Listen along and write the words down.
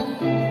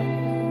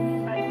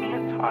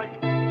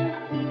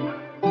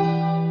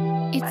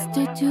It's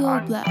the Duo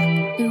Black,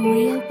 the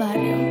real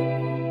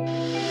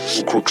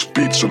value. Crooks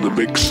beats on the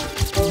mix.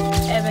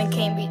 Evan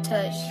can't be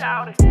touched.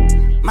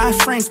 My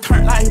friends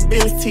turn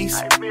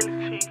liabilities.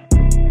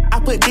 I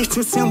put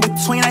distance in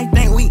between, I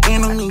think we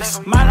enemies.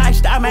 My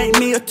lifestyle made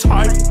me a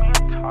target.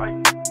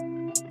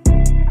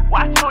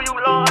 Watch who you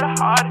love the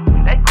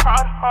hardest, they cry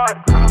the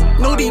hardest.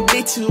 Knew these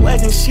bitches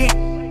wasn't shit.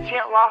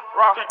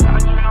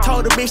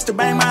 Told the bitch to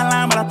bang my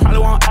line, but I probably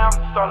won't out.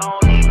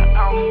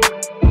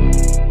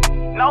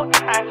 No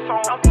time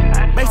soon.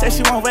 Bitch said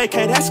she won't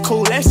vacate, that's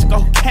cool, let's go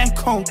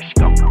Cancun.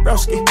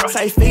 Broski,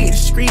 say feed the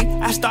street,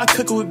 I start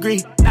cooking with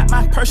greed. Not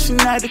my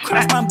personality,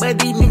 cross my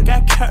buddy, nigga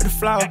got carried the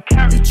flower.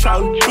 You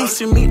troll,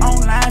 dissing me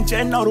online,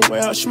 just know the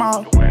world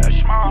small.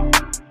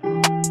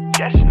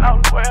 Just know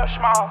the world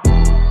small.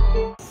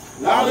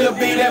 Long little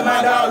beat at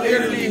my dog,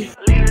 literally.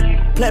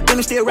 Play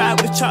Benny still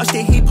ride with the chalk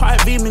stick, he part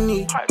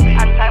Vimini. I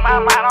take my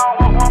mind, I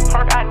don't want one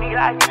perk, I need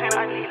like 10,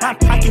 My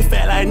pocket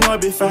fat like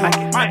Norbit fam.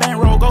 My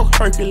bankroll go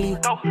Hercules.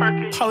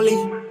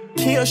 Police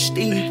kill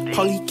Steve,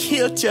 police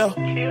kill Jeff.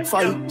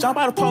 For you jump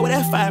out the pole with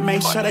that fire,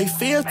 make sure they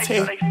feel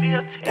tech.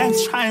 Damn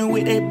trying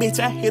with that bitch,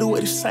 I hit her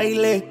with a say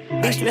leg.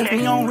 Bitch left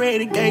me on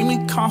ready, gave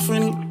me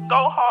confidence.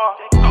 Go hard,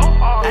 go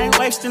hard. I ain't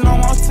wasting no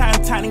more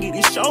time to get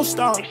this show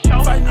started.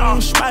 First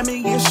name spot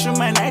me, get your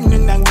money, I ain't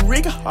nothing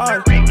rig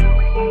hard.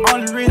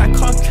 Only reason I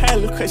called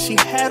Kayla, cause she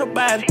had a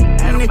body.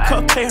 And they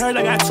cupcake her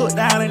like I took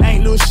down and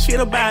ain't little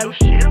shit about it.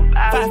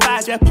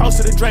 5-5 just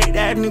posted a Drake,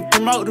 that nigga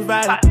promote the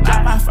valley.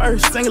 Dropped my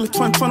first single of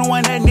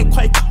 2021, that nigga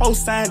quite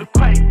co-signed it.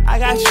 I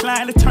got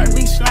slime to turn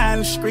me slime,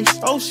 the street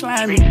so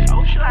slimy.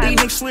 These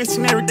niggas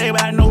switching every day,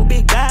 but I know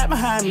big God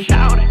behind me.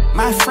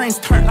 My friends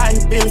turn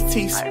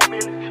liabilities.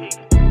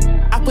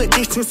 I put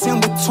distance in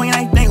between,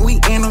 I think we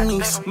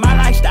enemies. My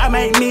lifestyle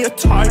made me a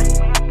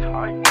target.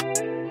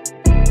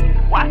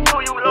 Watch who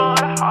you love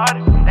the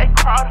hardest, they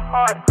cry the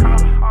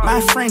hardest.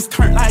 My friends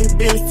turn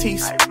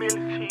liabilities.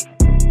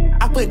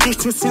 I put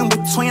distance in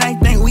between, I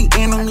think we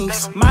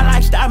enemies. My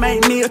lifestyle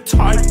made me a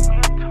target.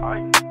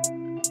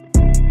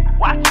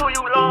 Watch who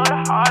you love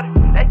the hardest,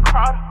 they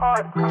cry the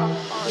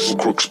hardest.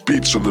 Crooks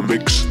beats on the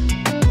mix.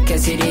 Kan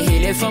se det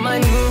hele for mig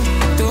nu.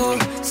 Du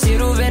siger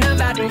du vender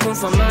verden kun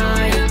for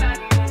mig.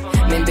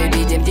 Men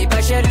baby dem de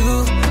bare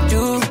jaloux.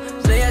 Du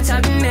ved jeg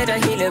tager dem med dig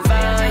hele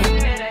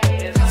vejen.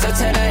 Så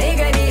tag dig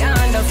ikke af de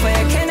andre, for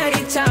jeg kender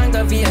de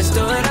tanker. Vi har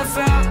stået der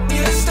før,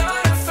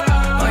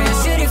 og jeg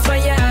siger det fra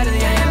hjertet.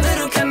 Ja, jeg ved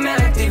du kan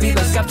mærke det. Vi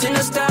var skabt til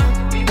noget større.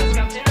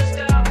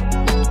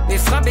 Vi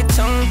er fra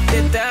beton, det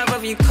er der hvor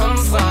vi kom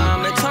fra.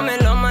 Med tomme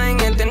lommer,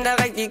 ingen dem der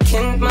rigtig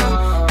kendte mig.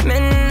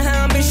 Men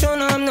havde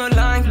ambitioner om noget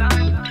langt.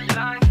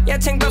 Jeg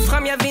tænkte på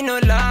frem, jeg vil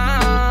noget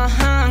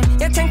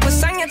langt. Jeg tænkte på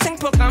sang, jeg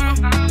tænkte på ram.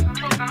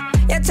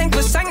 Jeg tænkte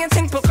på sang, jeg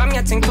tænkte på ram.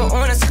 Jeg tænkte på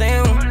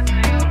underskrive.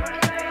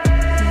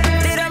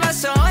 Det der var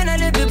så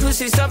øjnerligt, blev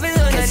pludselig så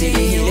vidunderligt. Kan se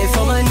det hele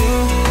for mig nu.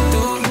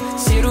 Du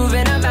siger du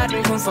vender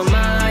verden kun for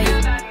mig.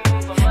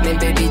 Men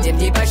baby dem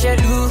de bare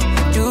jaloux.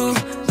 Du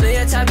ved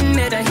jeg tager dem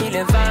med dig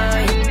hele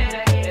vejen.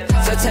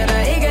 Så tag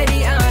dig ikke af de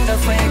andre,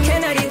 for jeg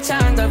kender de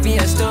tanker. Vi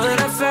har stået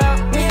der før,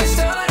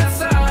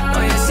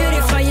 og jeg siger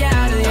det fra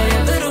hjertet. Ja,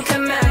 jeg ved du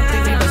kan mærke det.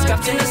 Vi var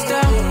skabt til noget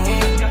større.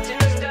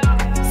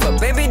 For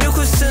baby du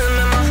kunne sidde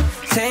med mig,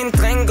 tag en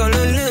drink og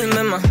noget lyd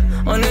med mig,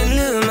 og noget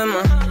lyd med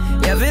mig.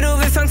 Jeg ved du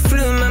vil fange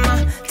fly med mig,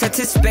 tag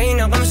til Spanien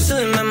og rom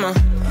syd med mig,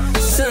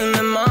 syd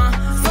med mig.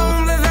 For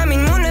hun vil være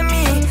min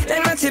monami, lad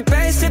mig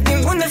tilbage, slip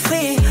din runde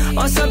fri.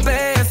 Og så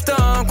bagefter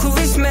kunne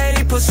vi smage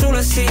lidt på sol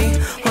og se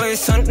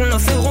horisonten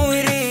og fed ro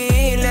i det.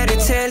 Lad det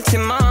tale til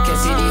mig. Kan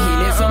se det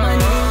hele for mig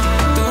nu.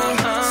 Du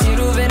siger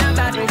du vender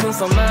verden kun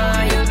for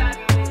mig.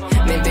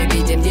 Men baby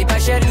dem de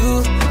bare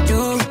jaloux. Du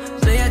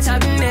ved jeg tager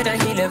dem med dig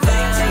hele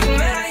vejen.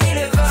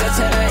 Så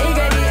tag dig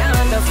ikke af de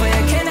andre, for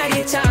jeg kender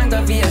de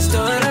tanker. Vi har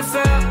stået der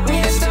før,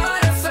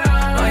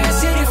 og jeg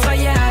siger det fra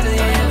hjertet.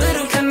 Ja, jeg ved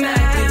du kan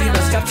mærke det. Vi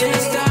var skabt til en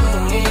større.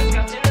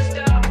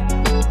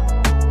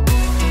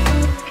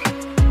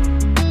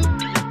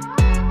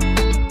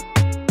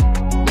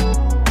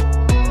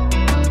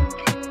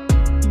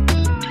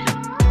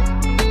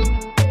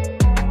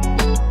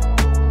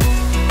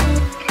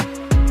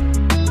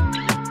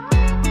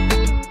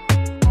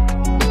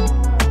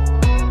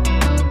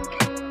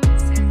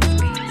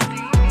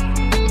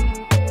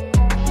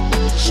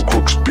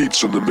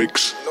 Beats on the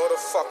mix. Know the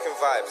fucking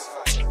vibes.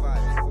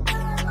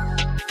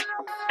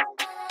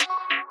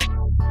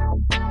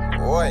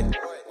 Oi.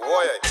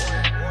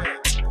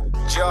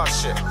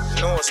 Josh, you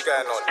know what's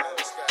going on.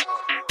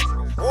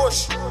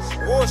 Whoosh.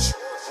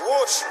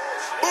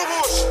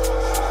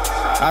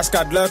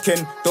 Ascad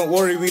lurking, don't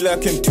worry, we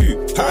lurking too.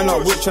 Pattern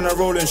up, which on a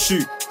roll and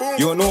shoot.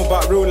 You don't know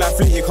about real life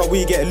litty, cause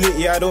we get lit,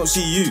 yeah, I don't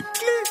see you.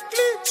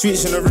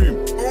 Sweets in the room.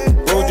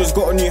 Bro just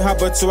got a new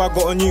habit, so I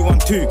got a new one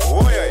too.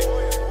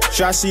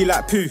 Should I see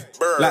like poo?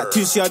 Like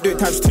 2, see I do it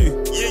times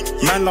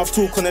 2. Man love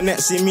talk on the net,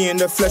 see me in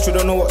the flesh, we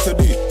don't know what to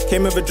do.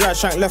 Came with a dry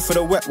shank, left for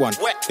the wet one.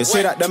 They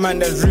say that the man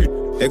that's rude.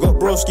 They got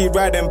broski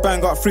riding,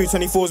 bang, got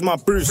 324's my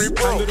bruise.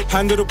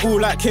 Handle the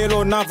ball like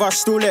Kalo Navas,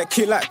 still let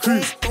kick like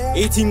Cruz.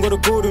 18 got a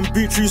golden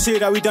boot, true say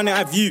that we done it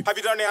at view. Have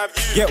you done it? Have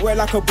you? Get wet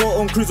like a boat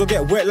on cruise or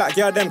get wet like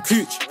yeah, them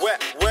cooch.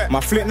 Wet, wet.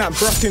 My flick that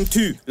Brooklyn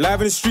too.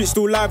 Live in the street,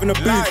 still live in the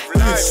booth.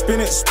 Live. Spin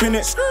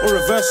it, or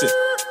reverse it.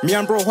 Me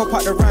and bro hop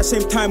at the right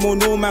same time, or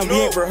no man, we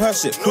ain't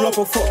rehearse it. Pull up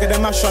a fuck, get the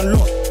mash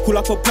unlocked. Pull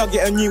up a plug,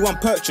 get a new one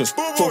purchased.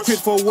 For quid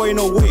for a way,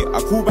 no way. I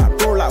call back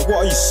bro like, what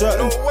are you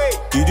certain? No way.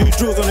 You do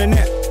drills on the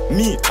net.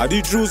 Me, I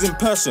do drills in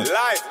person.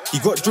 Live. He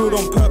got drilled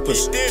on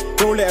purpose.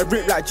 Bro let it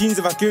rip like jeans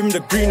if I give him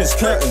the greenest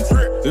curtains.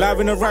 Live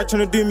in the right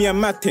trying to do me a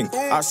mad thing.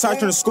 Outside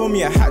trying to score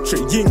me a hat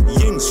trick.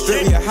 Ying,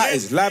 straight where your hat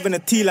is. Live in the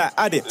tea like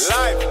addicts.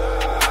 Live.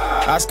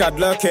 Ascad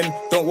lurking,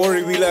 don't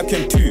worry we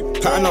lurking too.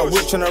 Pattern out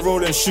which and I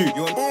roll and shoot.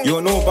 You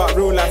don't know about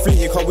real life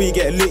litty, cause we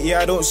get lit, yeah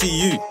I don't see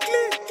you.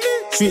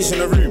 Sweets in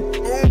the room.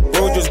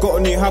 Bro just got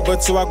a new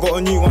habit, so I got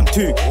a new one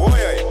too.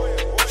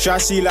 Should I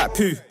see like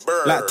poo?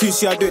 Like 2,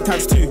 see I do it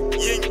times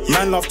 2.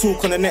 Man love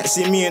talk on the net,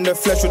 see me in the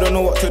flesh, we don't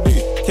know what to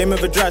do. Came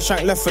with a dry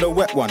shank, left for the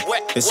wet one.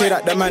 They say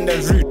that the man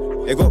there's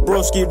rude. They got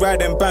broski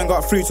riding, bang,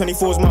 got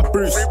 324's my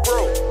Bruce.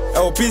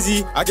 Oh,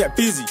 busy, I get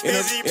busy.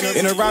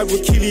 In a ride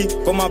with Killy,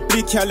 got my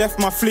blicky, I left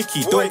my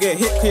flicky. Don't get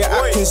hit, cause you're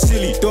acting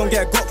silly. Don't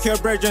get got your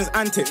brethren's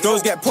antics.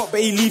 Those get popped,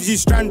 but he leaves you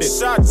stranded.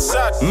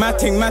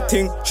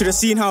 Matting, should've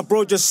seen how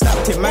bro just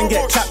slapped him. Man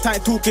get clapped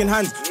tight, talking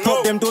hands.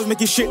 Pop them doors,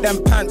 make you shit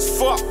them pants.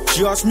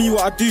 She asked me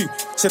what I do,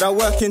 said I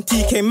work in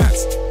TK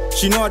Maxx.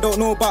 She know I don't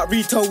know about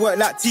retail work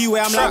like T-Way,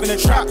 I'm live in the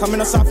track. I'm in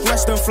the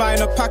southwestern, fly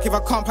in a pack. If I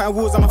can't find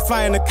walls, I'ma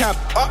fly in a cab.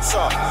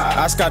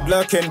 Ascad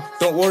lurking,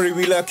 don't worry,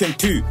 we lurking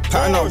too.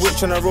 Pattern out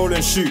which and I roll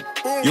and shoot.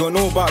 You don't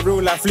know about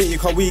real life litty,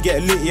 cause we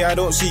get lit, yeah I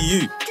don't see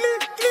you.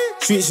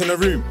 Sweets in the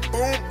room.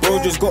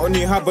 Bro just got a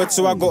new habit,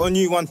 so I got a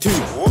new one too.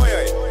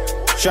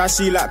 Should I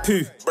see like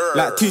poo?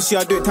 Like 2, see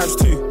I do it times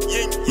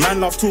 2.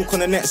 Man love talk on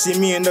the net, see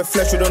me in the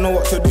flesh, we don't know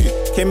what to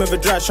do. Came with a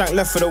dry shank,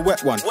 left for the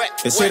wet one.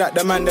 They say that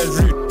the man there's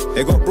rude.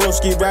 They got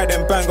broski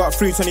riding, bang, got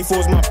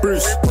 324's my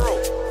Bruce.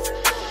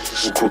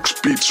 Crooks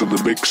beats in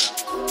the mix.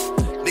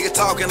 Nigga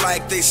talking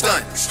like they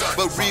stunt,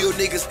 but real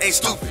niggas ain't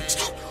stupid.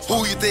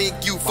 Who you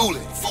think you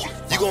fooling?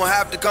 You gon'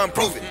 have to come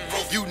prove it.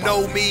 You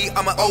know me,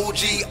 I'm an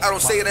OG, I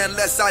don't say it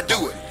unless I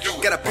do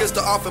it. Got a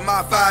pistol off in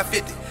my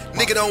 550,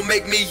 nigga don't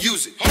make me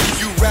use it.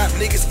 You rap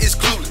niggas is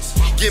clueless,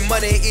 get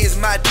money is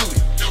my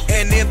duty.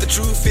 And if the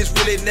truth is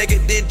really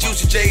naked, then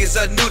Juicy J is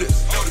a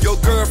nudist. Your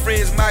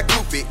girlfriend's my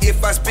groupie,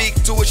 if I speak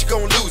to her, she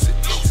gon' lose it.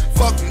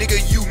 Fuck nigga,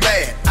 you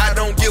mad, I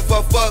don't give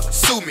a fuck,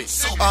 sue me.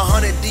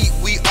 100 deep,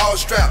 we all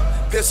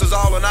strapped, pistols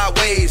all on our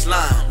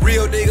waistline.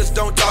 Real niggas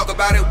don't talk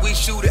about it, we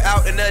shoot it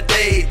out in the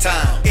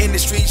daytime. In the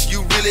streets,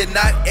 you really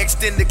not,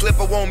 extend the clip,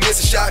 I won't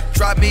miss a shot.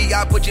 Try me,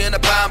 I'll put you in a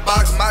pine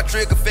box, my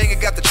trigger finger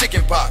got the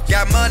chicken pox.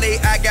 Got money,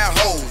 I got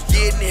hoes,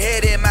 getting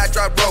head in my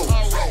drop road.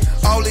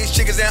 All these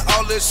chickens and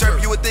all this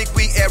syrup, you would think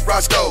we at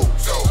Roscoe's.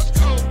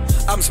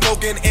 I'm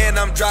smoking and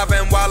I'm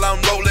driving while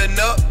I'm rolling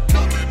up.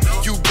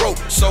 You broke,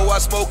 so I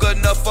smoke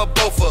enough for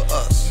both of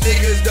us.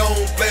 Niggas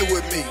don't play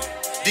with me.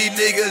 These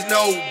niggas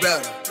know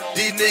better.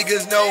 These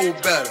niggas know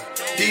better.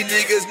 These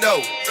niggas know.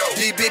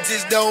 These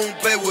bitches don't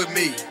play with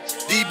me.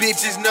 These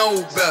bitches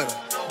know better.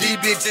 These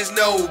bitches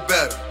know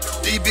better.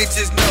 These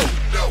bitches know.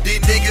 These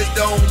niggas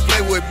don't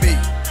play with me.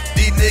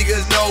 These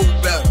niggas know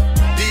better.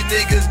 These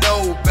niggas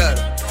know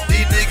better.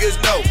 These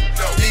niggas know.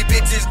 These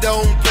bitches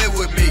don't play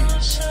with me.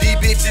 These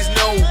bitches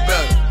know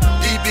better.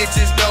 These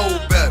bitches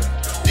know better.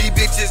 These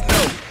bitches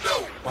know.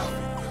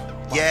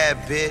 Yeah,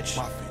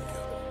 bitch.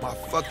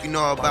 Fuck you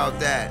know about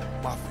that.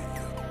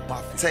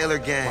 Taylor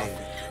Gang.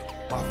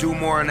 Do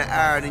more in an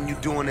hour than you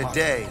do in a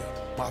day.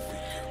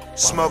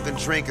 Smoke and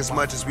drink as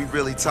much as we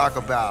really talk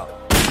about.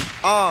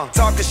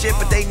 Talking shit,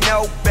 but they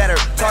know better.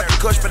 Talking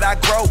kush, but I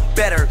grow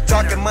better.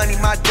 Talking money,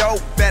 my dough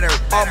better.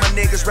 All my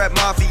niggas rap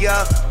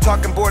mafia.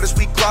 Talking borders,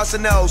 we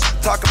crossing those.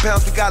 Talking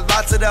pounds, we got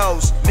lots of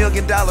those. $1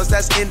 million,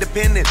 that's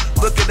independent.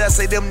 Look at us,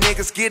 say them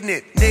niggas getting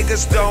it.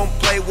 Niggas don't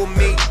play with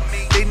me.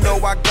 They know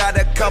I got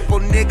a couple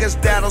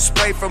niggas that'll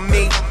spray for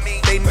me.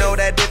 They know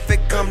that if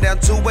it come down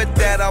to it,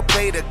 that I'll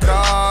pay the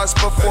cost.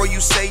 Before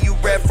you say you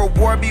ready for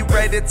war, be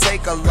ready to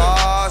take a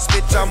loss.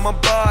 Bitch, I'm a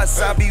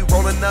boss, I be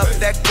rolling up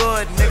that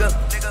good, nigga.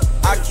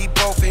 I keep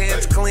both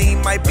hands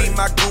clean, might be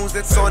my goons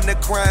that's on the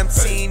crime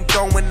scene.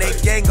 Throwing they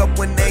gang up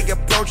when they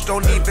approach,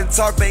 don't even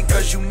talk, bang,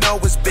 cause you know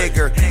it's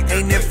bigger.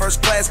 Ain't in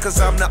first class, cause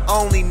I'm the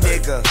only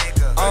nigga.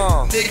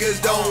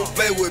 Niggas don't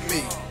play with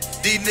me.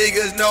 These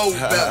niggas know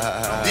better.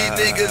 These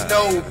niggas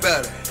know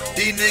better.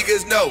 These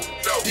niggas know.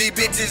 These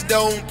bitches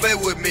don't play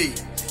with me.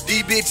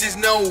 These bitches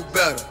know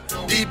better.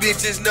 These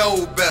bitches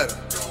know better.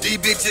 These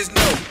bitches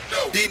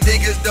know. These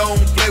niggas don't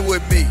play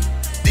with me.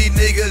 These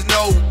niggas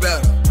know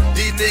better.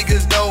 These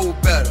niggas know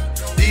better.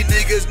 These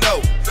niggas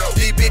know.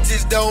 These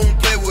bitches don't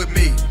play with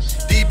me.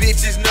 These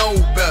bitches know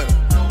better.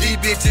 These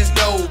bitches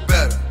know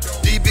better.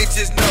 These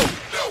bitches know.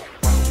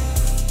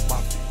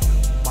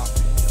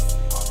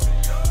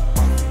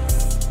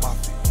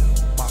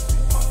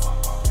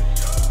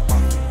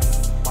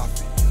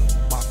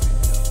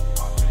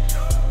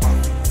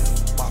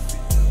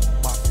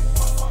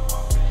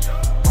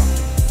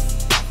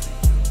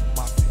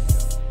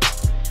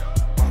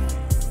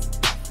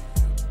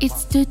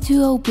 It's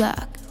 220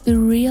 Black, the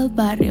real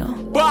barrio.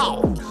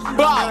 Bow,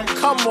 bow,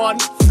 come on,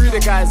 free the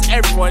guys,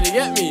 everyone, you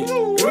get me? You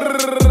know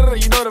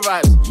the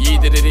vibes. Ye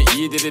did it,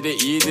 ye did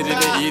it, ye did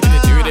it, ye did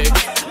it, do it.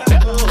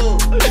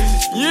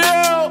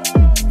 Yo,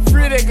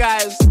 free the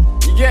guys,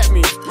 you get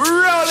me?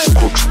 We're rolling.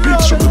 Cooks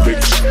beats on the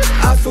mix.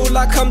 I feel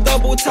like I'm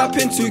double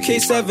tapping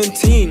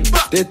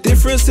 2K17. The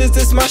difference is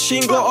this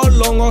machine got a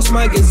long ass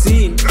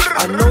magazine.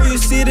 I know you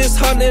see this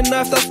hunting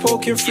knife that's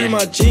poking through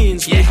my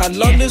jeans. We had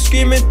London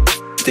screaming.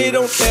 They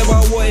don't care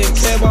about what him,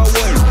 care about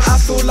what him. I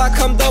feel like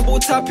I'm double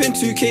tapping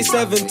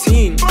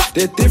 2K17.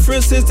 The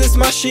difference is this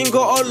machine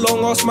got a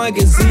long ass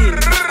magazine.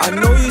 I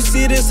know you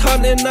see this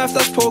hunting knife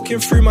that's poking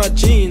through my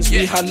jeans.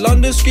 We had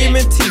London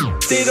screaming T.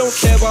 They don't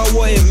care about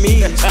what it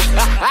means.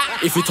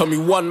 If you tell me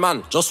one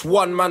man, just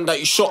one man that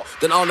you shot,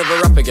 then I'll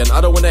never rap again. I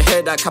don't wanna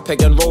hear that cap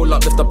again. Roll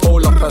up, lift the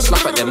pole up and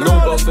slap at them. No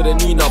balls for the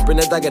knee now, bring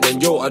a dagger then.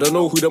 Yo, I don't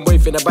know who them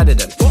waving a badder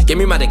then. Get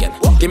me mad again,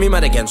 get me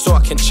mad again, so I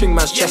can ching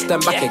man's chest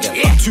and back again.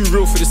 I'm too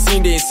real for the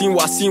scene, they ain't seen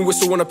what I seen.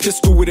 Whistle on a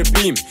pistol with a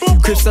beam.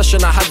 Crib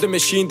session, I had the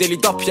machine. Daily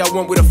duppy, I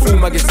went with a full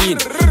magazine.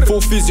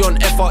 Full fizzy on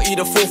FRE,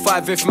 the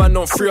 4-5 if man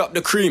don't free up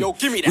the cream. Yo,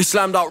 give me that. We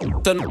slammed out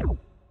and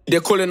they're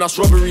calling us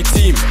robbery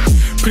team.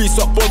 Please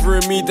stop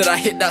bothering me, did I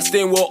hit that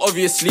stain? Well,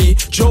 obviously.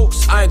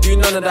 Jokes, I ain't doing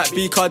none of that.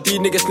 BKD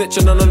niggas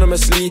snitching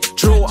anonymously.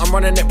 Drill, I'm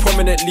running it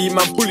prominently.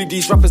 Man, bully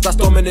these rappers, that's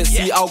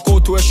dominancy. I'll go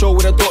to a show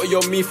with a daughter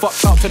on me. Fuck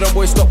out to them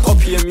boys, stop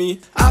copying me.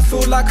 I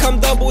feel like I'm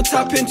double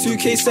tapping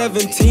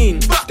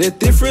 2K17. The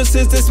difference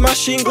is this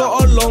machine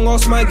got a long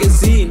ass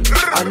magazine.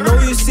 I know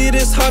you see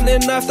this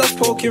hunting knife that's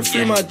poking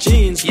through my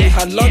jeans. We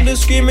had London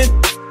screaming.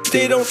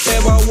 They don't care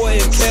about what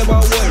him, care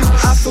about what him.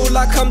 I feel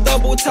like I'm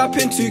double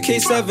tapping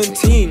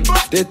 2K17.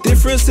 The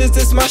difference is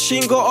this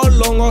machine got a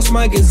long ass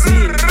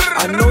magazine.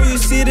 I know you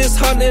see this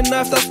hunting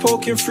knife that's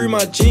poking through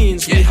my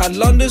jeans. We had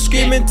London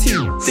screaming T.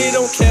 They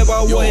don't care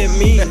about what it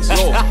means.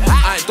 Yo,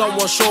 I ain't done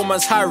one show,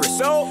 man's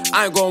Harris.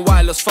 I ain't going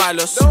wireless,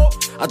 fileless.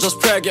 I just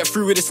pray I get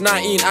through with this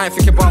 19. I ain't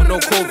thinking about no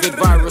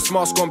COVID virus.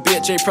 Mask on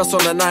BHA, press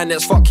on the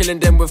 9X. Fuck killing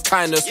them with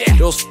kindness.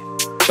 Those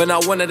but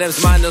now one of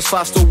them's minors.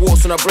 5 still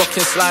walks on a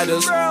blocking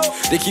sliders.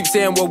 They keep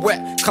saying we're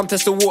wet, come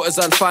test the waters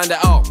and find it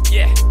out.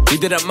 He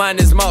didn't mind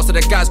his mouth, so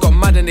the guys got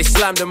mad and they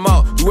slammed him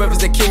out. Whoever's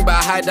the king,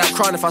 better hide that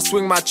crown. If I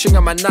swing my ching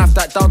and my knife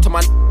that down to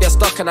my get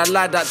stuck and I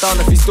lie that down.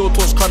 If he still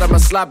talks crud, I'ma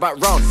slide back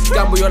round.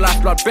 Gamble your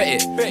lifeblood,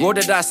 bet it. Roll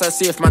the dice and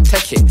see if man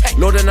take it.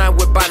 Load the 9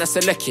 with banner,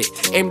 select it.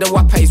 Aim the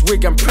whap at his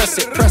wig and press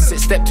it.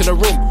 Step to the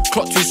room,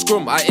 clock to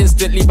scrum. I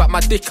instantly back my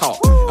dick out.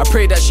 I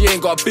pray that she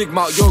ain't got a big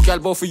mouth. Yo, gal,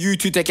 both for you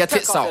two take your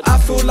tits out. I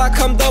feel like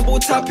I'm double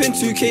tapping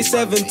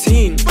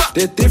 2K17.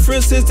 The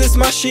difference is this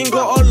machine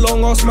got a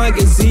long ass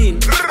magazine.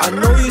 I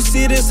know you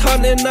see this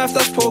hunting knife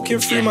that's poking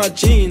through my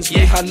jeans.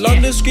 We had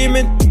London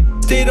screaming.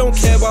 They don't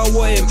care about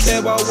what him, care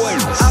about what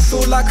him. I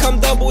feel like I'm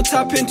double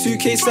tapping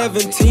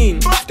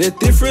 2K17. The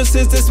difference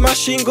is this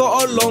machine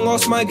got a long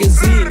ass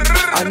magazine.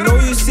 I know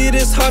you see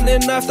this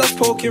hunting knife that's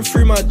poking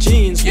through my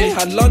jeans. We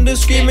had London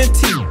screaming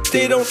T.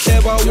 They don't care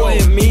about what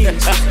it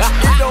means.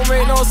 It don't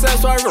make no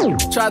sense why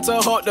try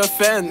to hot the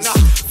fence.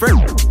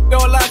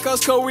 Don't like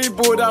us cause we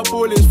bought that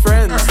bull his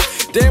friends.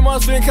 They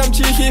must think I'm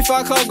cheeky if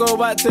I can't go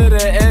back to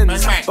the end.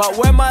 But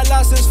when my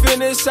license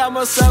finished,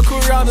 I'ma circle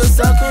round and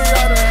circle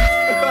round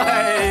and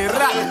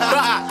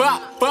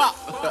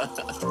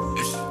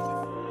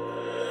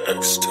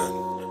X10.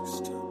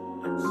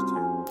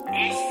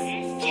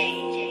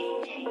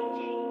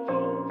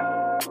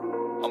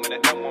 I'm in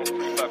an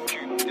M135Q.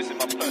 This is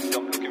my person,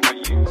 I'm looking for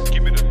you.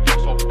 Give me the fix,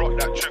 I'll rock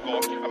that trigger.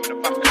 I'm in the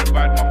back of the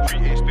ride, my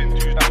 3-8 spin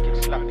 2. Stack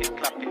it, slap it,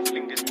 clap it,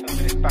 sling this, put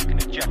it back in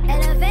the jacket.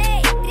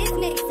 Elevate, this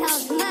mix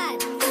sounds mad.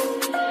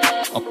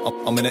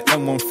 I'm in an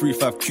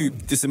M135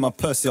 Coupe. This is my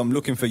Percy, I'm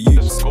looking for you.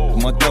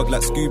 With my dog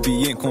like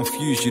Scooby, ain't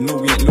confused. You know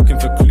we ain't looking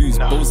for clues.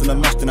 Bows in the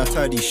mash, then I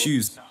tie these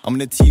shoes. I'm in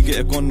the T, get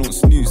a gun, don't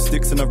snooze.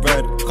 Sticks in a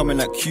ride, coming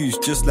like cues.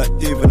 Just like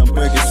David, I'm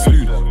burger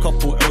slew.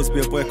 Couple L's, be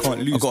a boy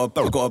can't lose. I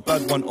got a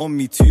bad one on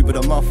me too,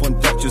 but the mouth on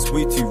that just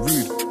way too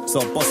rude. So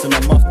I'm busting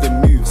her mouth,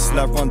 then move.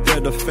 Slap round there,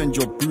 defend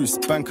your Bruce.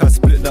 Bank, I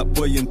split that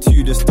boy in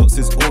 2. The stocks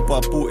is old,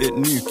 but I bought it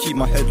new. Keep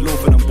my head low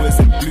for them boys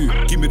in blue.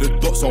 Give me the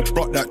dots, I'll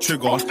rock that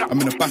trigger. I'm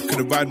in the back of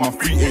the ride, my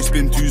 3-8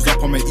 spin 2s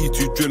up on my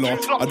E2 driller.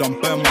 I done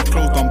burn my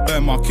clothes, done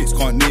burn my kicks.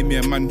 Can't name me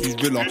a man who's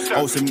realer.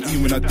 I was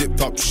 17 when I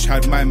dipped up.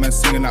 Had my man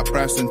singing like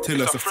Bryson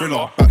Tiller, it's a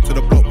thriller. Back to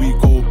the block we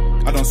go.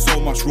 I done so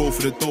much roll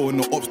for the door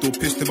and the ops still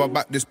pissed if I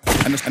back this.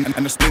 And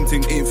the spin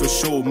thing ain't for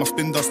show. My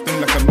spin does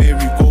spin like a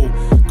merry-go.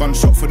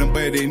 Gunshot for them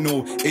boy they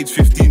know. Age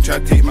 15 try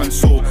to take man's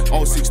soul. I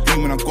was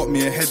 16 when I got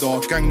me a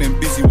header. Gang them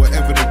busy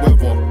whatever the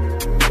weather.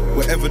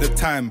 whatever the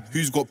time.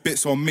 Who's got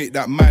bits on make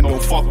that man?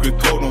 Don't fuck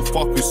with gold, don't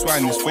fuck with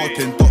swine. It's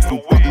 410 dots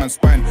from Batman's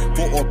spine.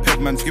 4 or ped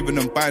man's giving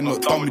them bind,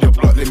 not done with your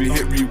block, let me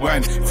hit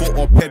rewind. 4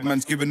 or ped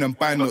man's giving them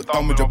bind, not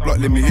done with your block,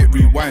 let me hit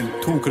rewind.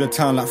 Talk of the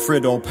town like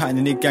Fredo, pattern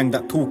in the gang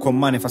that talk on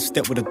mine. If I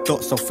step with the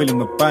dots, I'll fill him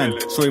with band.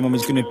 Sorry, mum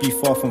is gonna be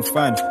far from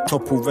fan.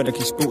 Top all red like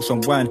he spilt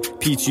some wine.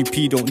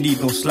 P2P don't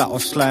need no slat or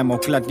slime. I'll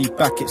gladly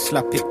back it,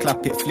 slap it,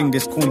 clap it, fling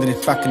this corn in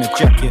his back in a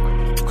jacket.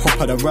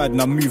 Hop at the ride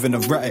and I'm moving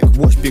erratic.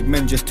 Watch big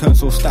men just turn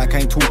so stack. I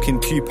ain't talking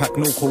Q-pack,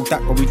 no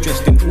Kodak, but we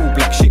dressed in all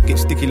black. Shit get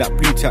sticky like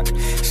blue tack.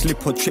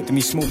 Slip or trip to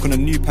me smoke on a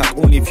new pack.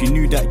 Only if you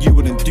knew that you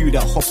wouldn't do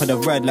that. Hop at the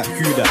ride like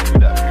who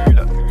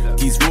that?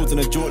 These roads in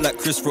a joke like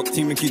Chris Rock.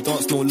 Team Mickey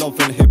dance, no love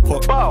and hip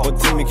hop. But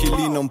Team Mickey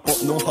lean on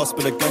bop, no hustle,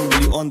 but the gang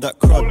really on that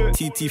crud.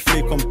 TT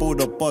flake on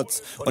board of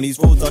buds. On these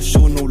roads I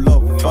show no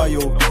love.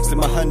 Bio, slip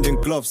my hand in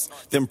gloves.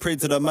 Then pray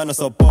to the man that's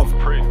above.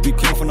 We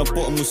came from the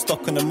bottom, we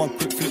stuck in the mud.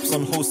 Quick flips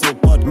on wholesale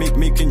bud.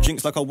 Making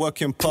drinks like I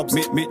work in pubs.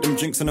 Make them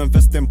drinks and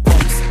invest in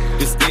pumps.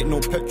 This ain't no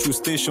petrol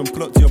station.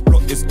 Pull up to your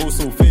block, it's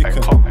also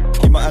vacant.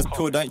 Keep my eyes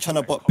peeled, I ain't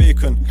tryna butt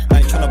bacon.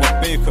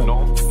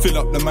 Fill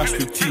up the mash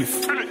with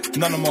teeth.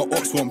 None of my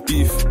ops want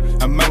beef.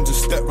 And man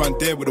just step round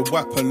there with a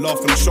whap and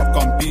laugh on a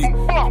shotgun beat.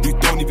 We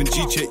don't even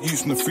G-check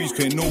use from the freeze,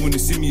 cause they know when they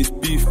see me it's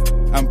beef.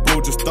 And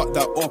bro just ducked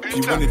that up,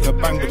 he wanted to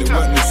bang but it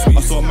weren't no sweet.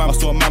 I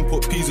saw a man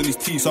put peas on his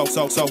teeth, so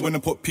I went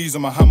and put peas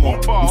on my hammer.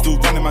 I'm still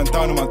running man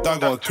down on my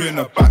dagger, two in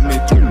the back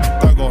mid,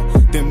 dagger.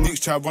 Them nicks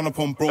try run up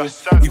on bro,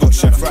 he got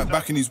chef right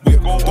back in his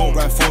whip. Don't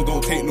ride phone,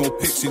 don't take no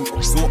pics in.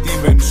 So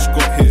even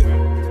got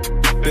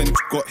hit, then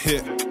got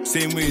hit.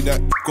 Same way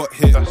that got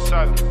hit,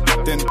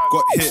 then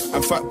got hit.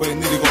 And fat boy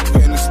nearly got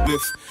put in a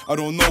spliff. I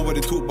don't know what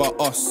they talk about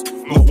us.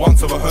 Not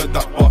once have I heard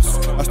that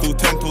bus. I still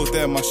 10 toes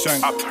there in my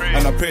shank,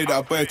 and I pray that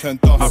a boy turn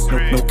dust.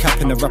 No cap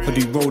in the rapper,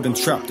 do road and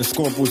trap. The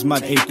scoreboard's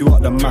mad, A do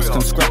up the mask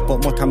and scrap.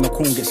 But more time the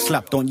corn get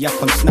slapped. Don't yap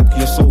and snap,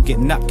 your soul get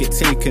napped, get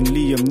taken.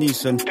 Liam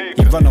Neeson,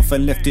 he run off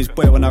and left his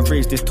boy when I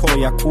raised this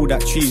toy. I call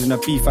that cheese and a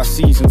beef I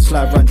season.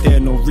 Slide right there,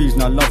 no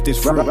reason, I love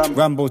this fruit.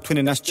 Rambo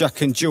twinning, that's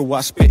Jack and Jill. What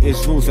I spit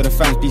is rules that the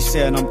fans be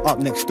saying I'm up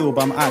next door,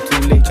 but I'm out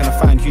too late trying to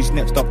find who's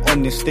next up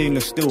on this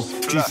stainless steel.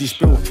 Juicy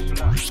spill,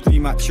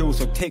 scream at chill,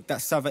 so take that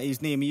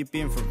Savate's name, you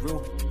being for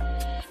real.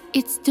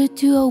 It's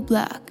 220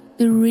 Black,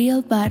 the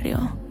real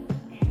barrio.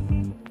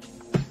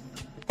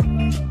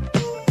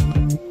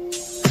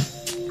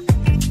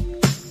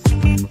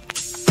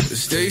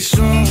 Stay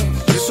strong,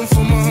 this one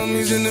for my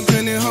homies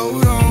independent,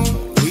 hold on.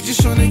 We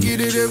just tryna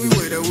get it every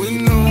way that we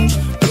know.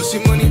 Pussy,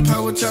 money,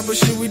 power, type of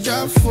shit we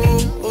die for.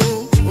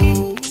 Oh,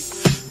 oh.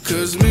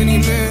 Cause many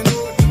men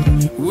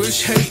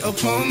wish hate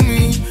upon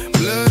me.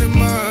 Blood in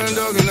my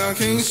dog and I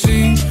can't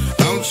see.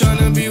 I'm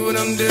tryna be what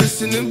I'm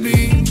destined to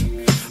be,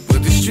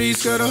 but the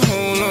streets got a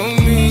hold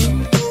on me.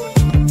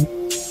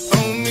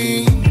 On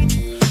me.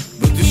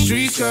 But the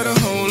streets got a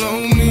hold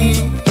on me.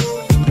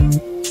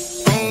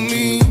 On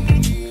me.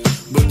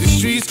 But the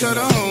streets got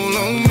a hold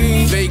on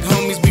me. Fake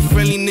homies be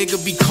friendly,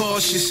 nigga, be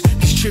cautious.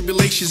 These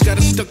tribulations got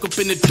us stuck up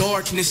in the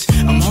darkness.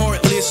 I'm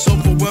heartless,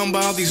 overwhelmed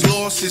by all these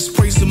losses.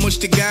 Pray so much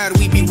to God,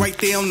 we be right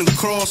there on them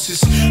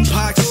crosses.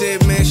 Pac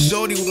said, man,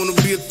 shorty wanna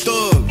be a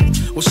thug.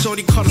 Well,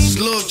 shorty caught a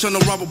slug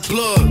tryna rob a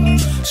plug.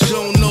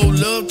 Show no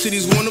love to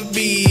these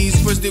wannabes.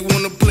 First they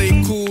wanna play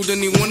cool,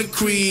 then they wanna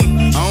creep.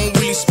 I don't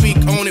really speak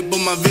on it, but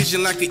my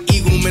vision like an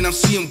eagle, man, I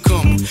see him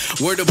coming.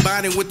 Word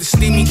about it with the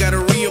steamy, gotta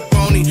re-up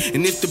on it.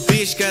 And if the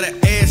bitch got an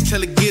ass,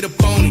 tell her get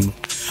up on it.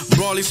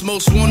 Brawley's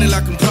most wanted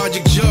like I'm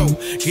Project Joe.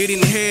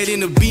 Getting head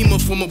in a beamer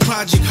from a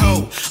project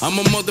hoe. I'm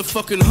a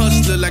motherfucking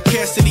hustler like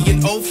Cassidy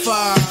in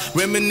 05.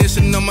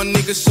 Reminiscing on my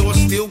niggas so I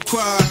still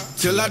cry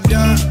till I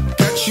die.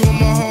 Got you on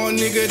my heart,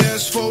 nigga,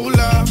 that's for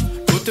life.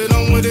 Put that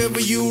on whatever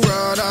you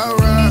ride, I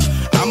ride.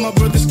 I'm my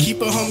brother's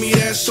keeper, homie,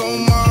 that's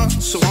on mine.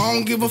 So I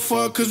don't give a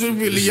fuck, cause we're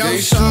really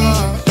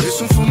outside. This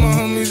one for my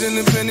homies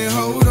independent,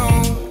 hold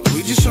on.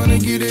 We just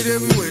tryna get it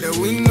every way that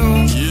we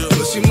know.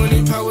 Pussy,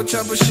 money, power,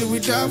 type of shit we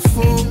die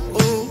for.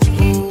 Oh,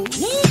 oh.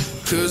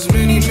 Cause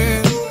many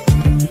men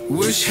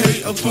wish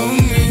hate upon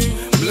me.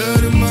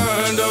 Blood in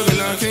my dog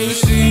and I can't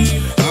see.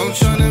 I'm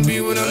tryna be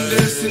what I'm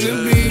destined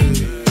to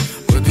be,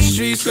 but the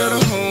streets got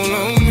a hold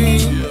on me.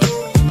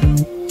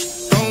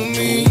 On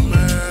me.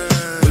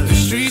 But the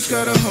streets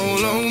got a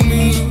hold on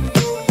me.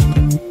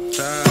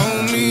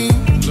 On me.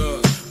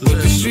 But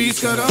the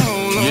streets got a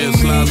hold on me. Yeah,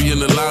 Slobby in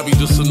the lobby,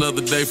 just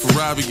another day for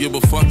Robbie. Give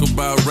a fuck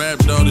about rap,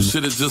 dog, this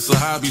shit is just a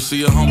hobby.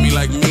 See a homie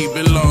like me,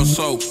 been lost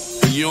hope.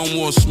 And you don't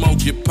want smoke,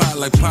 get pot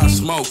like pot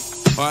smoke.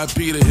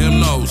 R.I.P. to him,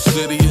 no.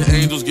 City of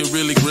angels get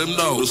really grim,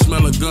 though. The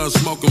smell of gun,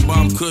 smoking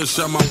bomb kush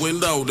out my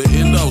window. The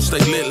endo stay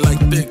lit like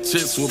thick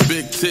tits with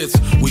big tits.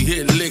 We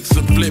hit licks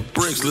and flip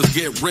bricks, let's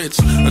get rich.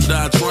 I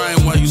die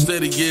trying while you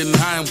steady getting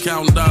high. I'm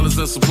counting dollars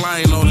and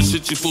supplying all the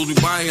shit you fools be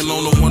buying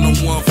on the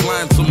 101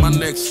 flying to my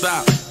next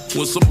stop.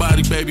 when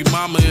somebody baby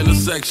mama in a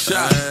sex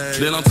shop.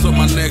 Then I'm to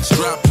my next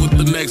drop with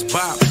the next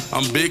pop.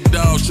 I'm big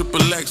dog,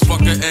 triple X,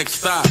 fuck a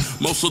X-Thigh.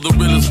 Most of the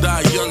realest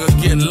die young or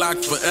get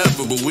locked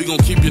forever. But we gon'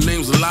 keep your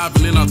names alive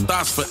and in our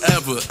thoughts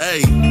forever.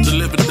 Ayy, to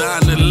live and die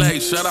in LA,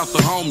 shout out the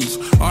homies.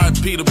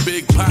 R.I.P. to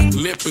Big Pac,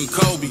 Nip and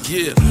Kobe,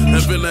 yeah.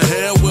 Heaven or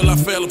hell, will I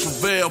fail or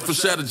prevail? For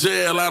out of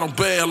jail, I don't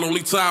bail,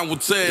 only time will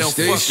tell.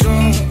 Stay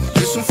strong,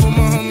 this one for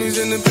my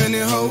homies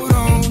independent, hold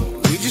on.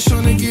 We just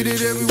tryna get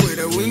it every way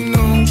that we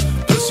know.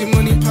 Pussy,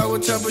 money, power,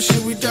 type of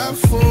shit we die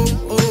for,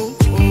 oh,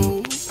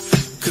 oh.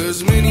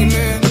 Cause many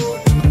men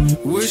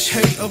wish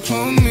hate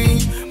upon me.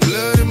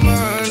 Blood in my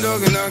mind,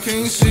 dog, and I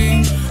can't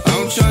see.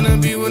 I'm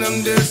tryna be what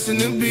I'm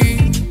destined to be,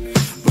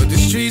 but the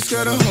streets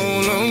got a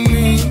hold on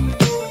me,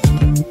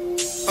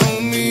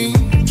 on me.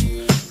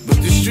 But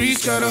the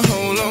streets got a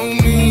hold on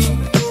me,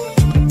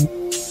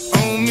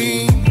 on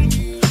me.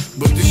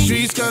 But the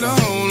streets got a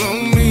hold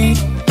on me.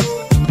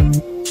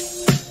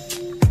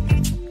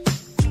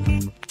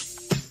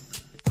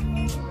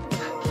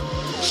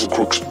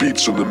 Crooks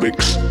Beats on the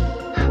mix.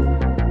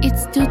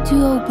 It's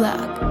 220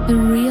 Black, the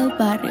real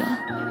barrio.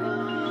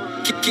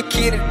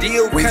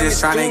 We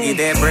just tryna get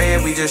that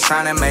bread, we just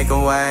tryna make a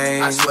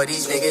way. I swear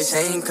these niggas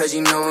hating cause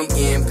you know we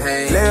getting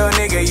paid. Little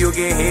nigga, you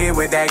get hit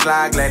with that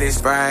Glock, let it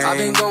spray. I've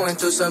been going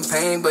through some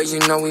pain, but you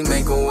know we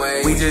make a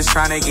way. We just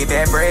tryna get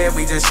that bread,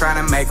 we just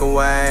tryna make a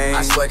way.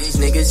 I swear these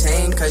niggas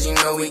hating cause you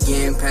know we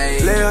getting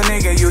paid. Little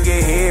nigga, you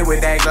get hit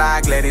with that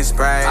Glock, let it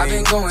spray. I've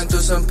been going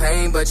through some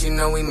pain, but you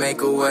know we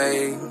make a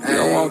way. You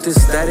don't want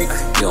this static,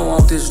 you don't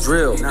want this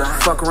drill.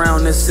 Fuck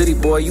around this city,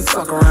 boy, you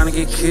fuck around and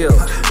get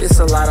killed. It's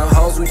a lot of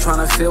hoes we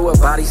tryna fill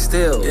with body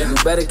still. You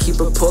better keep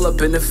a pull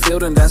up in the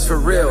field and that's for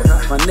real.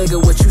 My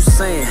nigga, what you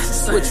saying?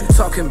 What you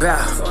talking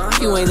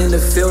about? You ain't in the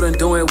field and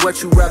doing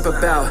what you rap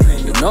about.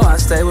 You know I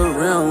stay with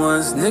real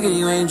ones. Nigga,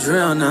 you ain't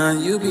drill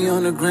none. You be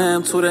on the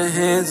gram, Twitter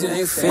hands, you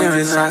ain't fearing.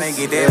 We just tryna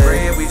get that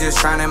bread, we just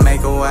tryna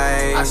make a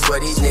way. I swear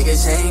these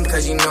niggas hating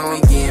cause you know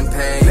we getting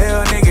paid.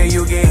 Little nigga,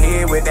 you get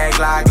hit with that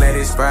Glock, let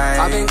it spray.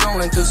 I've been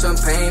going through some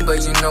pain,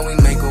 but you know we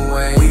make a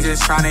way. We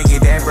just tryna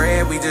get that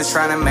bread, we just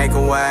tryna make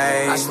a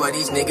way. I swear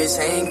these niggas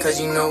hating cause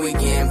you know we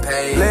getting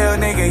paid. Little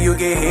nigga, you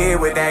get hit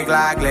with that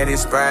Glock, let it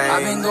spray.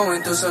 I've been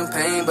going through some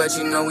pain, but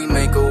you know we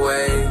make a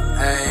way.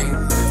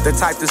 Ay. The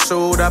type to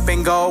suit up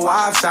and go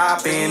off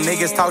shopping.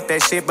 Niggas talk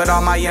that shit, but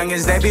all my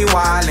youngins, they be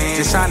wildin'.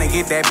 Just tryna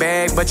get that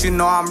bag, but you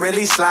know I'm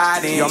really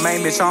sliding. Your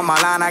main bitch on my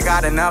line, I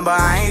got a number,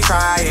 I ain't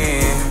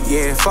trying.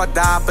 Yeah, fuck the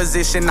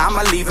opposition,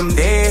 I'ma leave him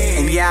dead.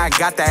 And yeah, I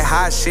got that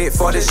hot shit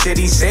for the shit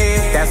he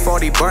said. That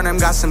 40 Burnham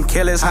got some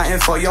killers hunting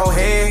for your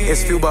head.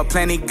 It's few but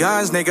plenty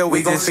guns, nigga,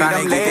 we gon' feed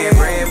them lead. Get that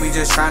bread, we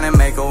just tryna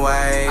make a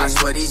way. I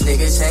swear these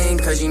niggas hating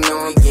cause you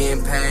know we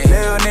getting paid.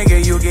 Little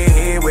nigga, you get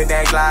hit with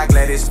that Glock,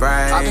 let it spray.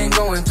 I've been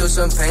going through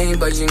some pain,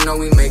 but you know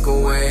we make a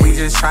way. We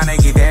just tryna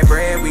get that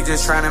bread, we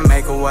just tryna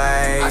make a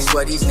way. I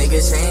swear these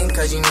niggas hating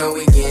cause you know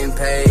we getting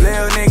paid.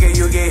 Little nigga,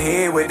 you get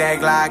hit with that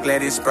Glock,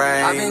 let it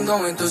spray. I've been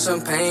going through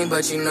some pain,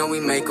 but you know we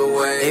make a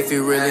way. If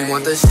you really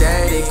want the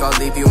static, I'll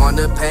leave you on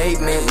the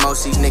pavement.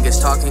 Most these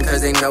niggas talking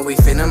cause they know we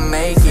finna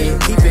make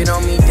it. Keep it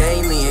on me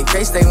daily in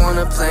case they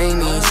wanna play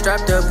me.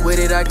 Strapped up with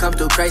it, I come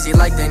through crazy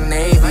like the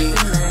Navy.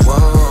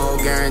 Whoa,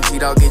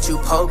 guaranteed I'll get you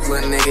poked,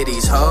 little nigga.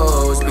 These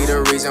hoes be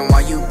the reason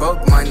why you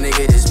broke, my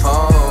nigga, this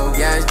pole.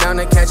 Yeah, it's down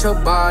to catch your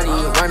body.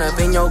 Run up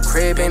in your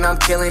crib and I'm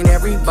killing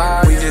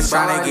everybody. We just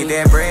tryna get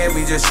that bread,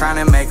 we just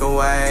tryna make a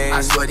way.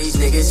 I swear these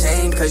niggas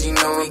hating cause you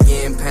know we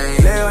getting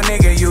paid. Little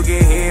nigga, you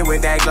get hit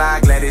with that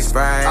Glock, let it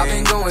spray. I've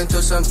been going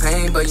through some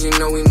pain, but you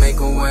know we make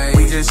a way.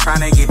 We just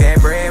tryna get that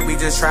bread, we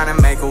just tryna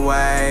make a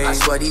way. I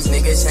swear these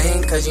niggas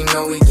hating cause you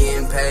know we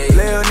getting paid.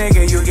 Little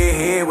nigga, you get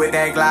hit with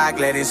that Glock,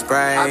 let it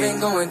spray. I've been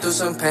going through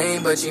some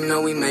pain, but you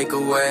know we make a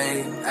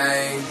way.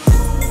 Ay.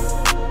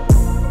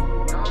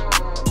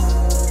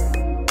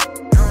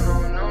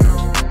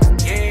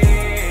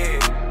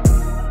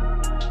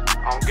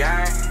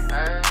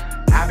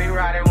 I be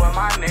riding with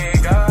my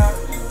niggas.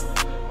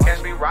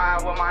 Catch me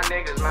ride with my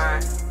niggas,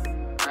 man.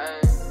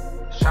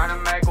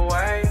 Tryna make a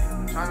way.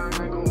 Tryna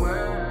make a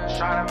way.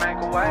 Tryna make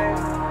a way.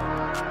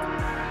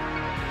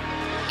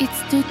 It's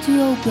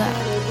 220 Black,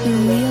 the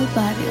real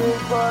barrio.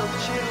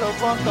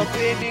 Vantar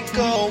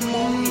peninga og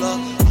múla.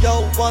 Já,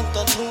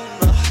 vantar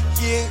núna.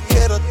 Ég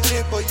að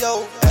drippa, já,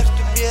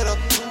 ertu mér að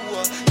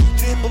trúa. Ég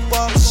drippa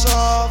bara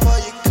safa,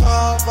 ég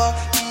kafa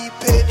í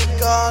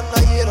peningana.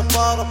 Ég að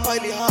bara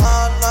pæli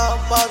hana,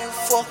 maður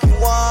fucking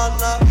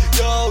wanna.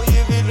 Já,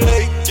 ég vil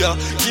reykja.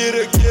 Ég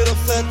að gera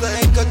þetta,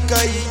 enga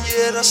gæi,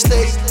 ég að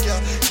sleikja.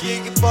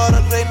 Ég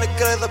bara að reyna að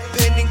græða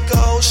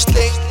peninga og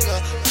sleikja.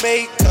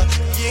 Meika,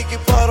 ég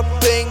bara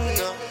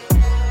benga.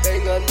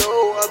 Benga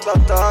nóg alla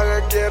daga,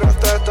 gera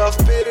þetta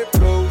fyrir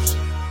bros.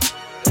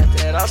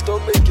 Þetta allt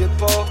of mikið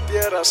pop,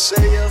 ég að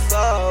segja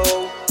það.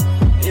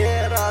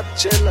 Ég að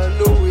chilla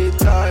nú í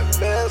dag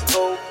með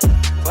þó.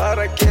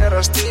 Bara að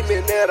gerast í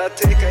minn að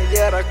tikka,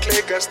 ég að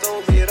klikkast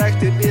og mér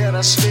rækti mér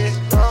að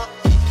svitna.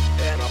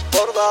 En að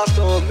borða allt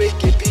of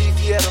mikið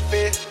bíf, ég að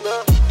fitna.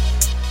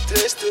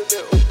 Treystu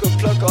mig ungum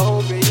plögga,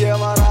 homie, ég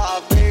var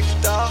að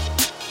vikta.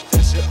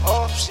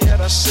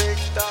 er að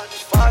sigta,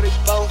 fara í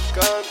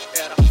bankan,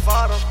 er að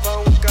fara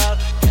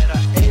þangað, er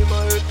að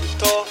eima upp í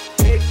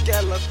toppin,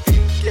 gæla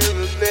þín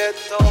gefur mér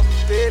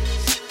toppin,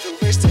 þú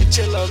veist ég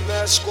chilla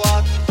með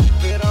squad,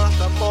 við erum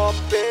alltaf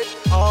moppin,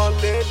 all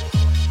in,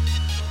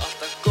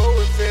 alltaf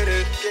góður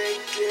fyrir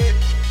gengin,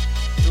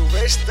 þú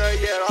veist að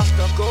ég er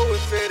alltaf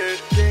góður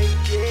fyrir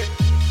gengin,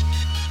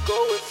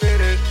 góður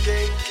fyrir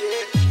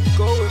gengin,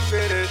 góður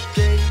fyrir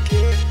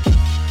gengin.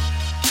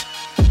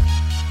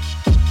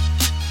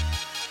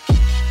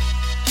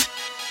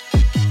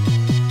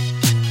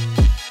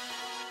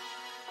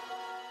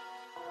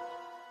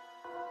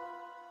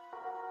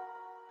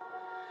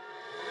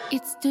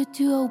 It's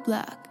 220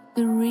 Black,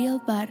 the real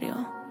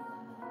barrio.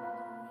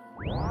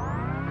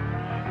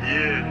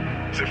 Yeah,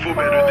 c'est faux,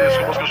 mais le dé,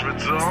 tu comprends ce que je veux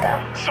dire?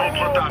 Si on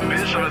prend ta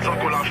bitch, ça veut dire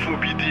qu'on la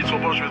phobie dit, tu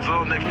comprends ce que je veux dire?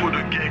 On est faux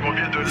de gang, on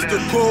vient de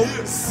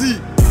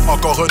l'Est.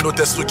 Encore un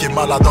autre instru qui est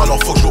malade,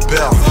 alors faut que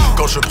j'opère.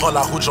 Quand je prends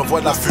la route, j'envoie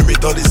de la fumée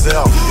dans les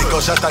airs. Et quand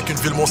j'attaque une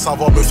ville, mon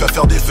savoir me fait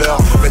faire des vers.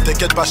 Mais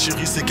t'inquiète pas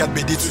chérie, c'est 4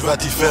 BD, tu vas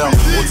t'y faire.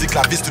 On dit que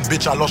la vie c'est une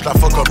bitch, alors je la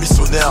fuck comme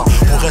missionnaire.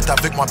 Pour être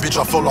avec moi bitch,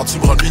 va falloir tu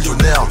me rends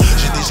millionnaire.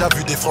 J'ai déjà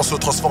vu des francs se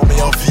transformer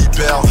en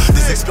vipères.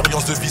 Des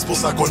expériences de vie, c'est pour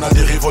ça qu'on a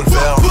des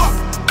revolvers.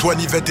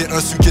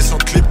 2021, c'est une question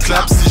de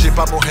clip-clap. Si j'ai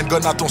pas mon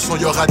handgun, attention,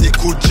 y'aura des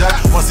coups de jack.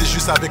 Moi c'est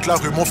juste avec la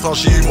rue, mon frère,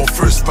 j'ai eu mon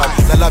first pack.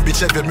 Là la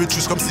bitch elle veut me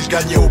tuer comme si je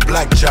gagnais au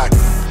blackjack.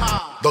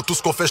 Dans tout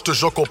ce qu'on fait, je te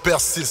jure qu'on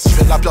persiste. Je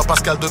viens de la Pierre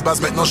Pascal de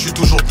base, maintenant je suis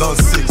toujours dans le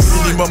 6.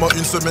 Minimum en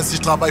une semaine, si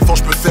je travaille fort,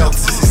 je peux faire 10.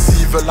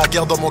 S'ils veulent la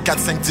guerre dans mon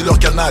 4-5, dis-leur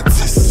qu'il y en a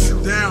 10.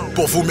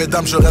 Pour vous,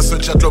 mesdames, je reste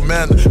un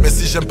gentleman. Mais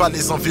si j'aime pas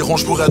les environs,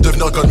 je pourrais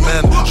devenir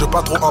gunman. Je veux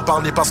pas trop en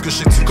parler parce que je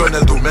sais que tu connais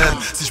le domaine.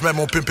 Si je mets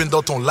mon pimpin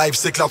dans ton live,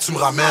 c'est clair, tu me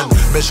ramènes.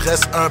 Mais je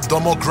reste humble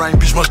dans mon grind,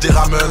 puis je mange des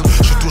ramen.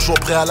 Je suis toujours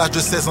prêt à l'âge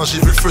de 16 ans, j'ai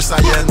vu le feu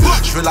Sayen.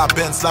 Je veux la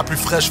Benz, la plus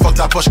fraîche, fuck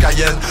ta poche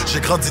Cayenne.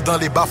 J'ai grandi dans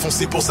les bas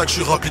foncés, pour ça que je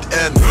suis rempli de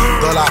haine.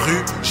 Dans la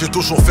rue, j'ai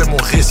toujours fait mon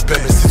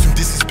respect. Mais si tu me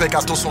disrespectes,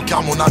 attention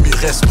car mon ami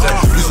reste prêt.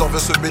 Plusieurs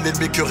veulent se mêler de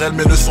mes querelles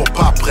mais ne sont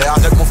pas prêts.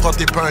 Arrête mon frère,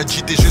 t'es pas un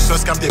G, t'es juste un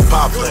scam, t'es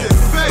pas vrai.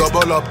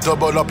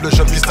 Double up, le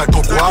jeune fils t'as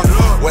quoi?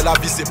 Ouais la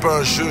vie c'est pas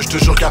un jeu, je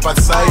te jure qu'il y a pas de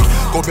psych.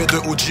 Combien de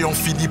OG ont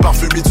fini par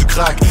fumer du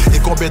crack? Et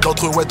combien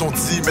d'entre eux ouais t'ont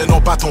dit mais non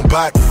pas ton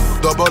bac?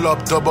 Double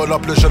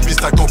up, le jeune fils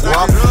t'as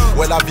quoi?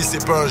 Ouais la vie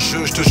c'est pas un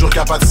jeu, je te jure qu'il y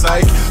a pas de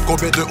psych.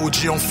 Combien de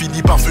OG ont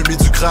fini par fumer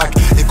du crack?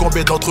 Et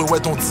combien d'entre eux ouais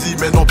t'ont dit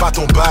mais non pas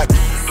ton bac?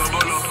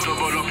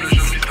 Double up, le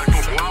jeune fils t'as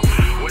quoi?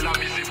 Ouais la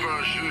vie c'est pas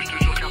un jeu, je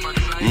te jure qu'il y a pas de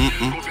psych. Combien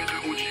de OG ont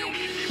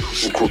fini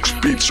par Crooks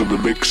beats on the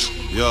mix.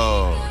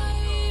 Yo.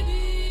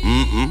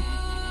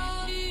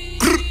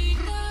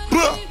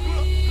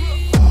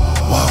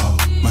 Wow,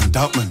 man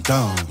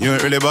down. You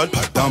ain't really bad,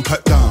 pack down.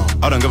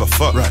 I don't give a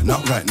fuck. Right now.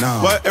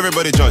 Why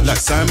everybody judge like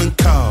Simon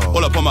Cowell?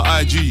 All up on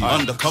my IG,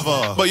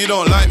 undercover. But you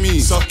don't like me,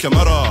 suck your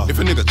mother. If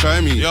a nigga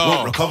try me,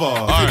 won't recover.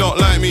 If you don't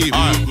like me,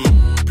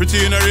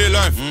 pretty in a real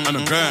life, and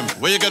a gram.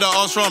 Where you get that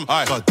ass from?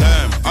 God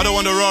damn, I don't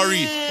want a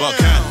Rari, but I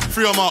can.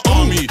 Free on my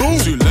army,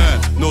 to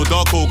land. No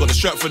Darko, got the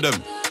strap for them.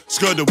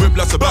 Skirt the whip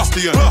like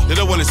Sebastian. They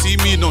don't wanna see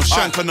me, no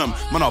shank on them.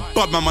 Man, I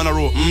bad man, I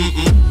roll.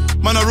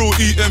 Man, I roll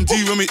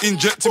EMD when we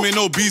inject him, ain't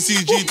no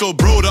BCG. Told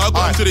bro that I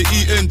got him to the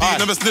END.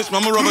 Never snitch,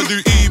 man, I'ma rather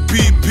do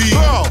EPP.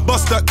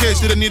 Bust that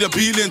case, didn't need a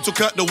peeling. Took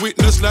out the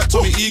witness like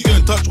Tommy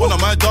Egan. Touch one of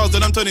my dogs,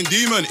 then I'm turning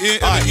demon.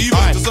 Ain't ever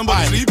even to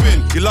somebody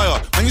sleeping. You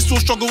liar, and you still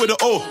struggle with the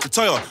O,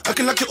 retire.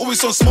 Acting like you're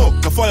always on smoke,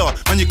 no fire.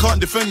 And you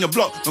can't defend your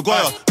block,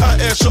 Maguire. Out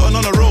air shotting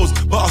on the roads,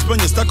 but I spend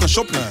your stack on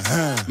shopping.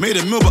 Made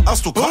a meal, but I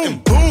still cut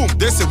him.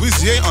 They said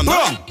Wizzy ain't on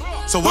nothing.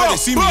 So why they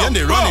see me and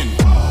they running?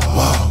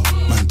 Wow.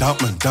 Man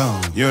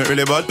down. You ain't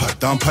really bad, pack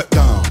down.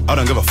 I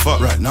don't give a fuck.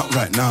 Right now.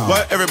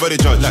 Why everybody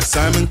judge like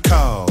Simon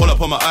Cowell? All up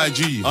on my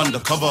IG,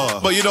 undercover.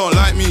 But you don't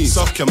like me,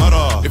 suck your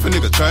mother. If a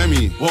nigga try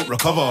me, won't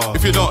recover.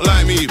 If you don't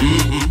like me,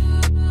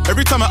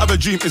 Every time I have a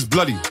dream, it's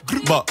bloody.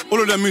 But all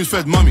of them moves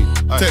fed mummy.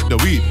 Take the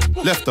weed,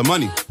 left the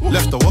money,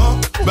 left the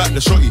what? Back the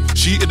shorty.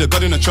 She hid the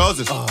gun in the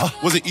trousers.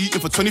 Wasn't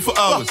eating for 24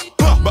 hours.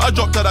 But I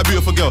dropped out that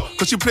beautiful girl,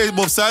 cause she plays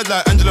both sides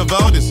like Angela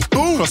Valdez.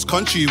 Cross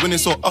country, when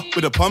it's so up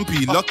with a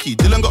pumpy. Lucky,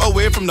 Dylan got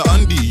away from the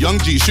undie. Young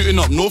G shooting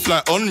up north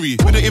like Henry.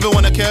 We don't even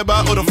wanna care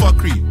about all the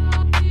fuckery.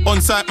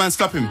 On site, man,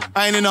 slap him.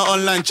 I ain't in the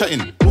online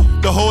chatting.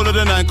 The whole of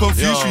the night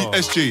confused with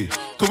SJ.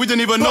 Cause we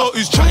didn't even know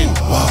who's chatting.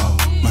 Wow.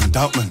 Man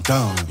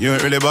down. You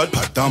ain't really bad,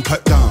 pack down.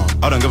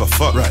 I don't give a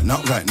fuck. Right now.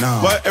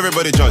 Why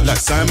everybody judge like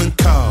Simon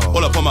Cowell?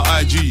 All up on my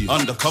IG,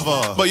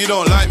 undercover. But you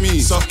don't like me,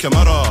 suck your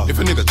mother. If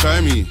a nigga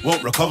try me,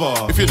 won't recover.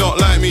 If you don't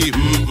like me,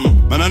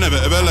 man, I never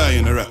ever lie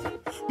in the rap.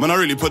 Man, I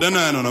really put a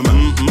 9 on a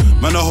man.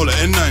 Man, I hold a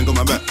N9, got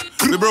my back.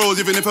 We bros,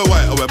 even if I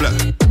white, I wear black.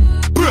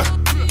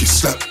 Get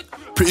slapped.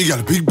 Pretty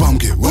gal, big bum,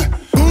 get wet.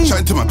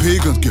 Chatting to my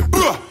pagans, get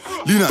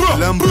lean out the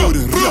Lambo,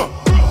 then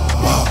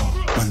wow.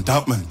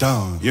 Man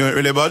down. You ain't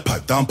really bad,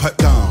 pipe down.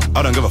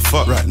 I don't give a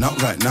fuck. Right now.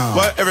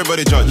 Why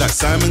everybody judge like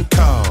Simon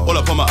Cowell? All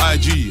up on my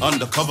IG,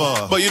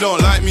 undercover. But you don't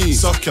like me,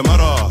 suck your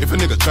mother. If a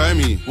nigga try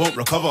me, won't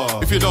recover.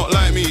 If you don't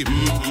like me,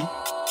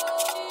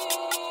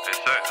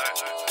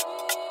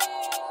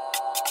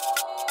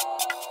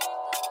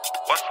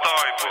 What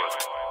story, boy?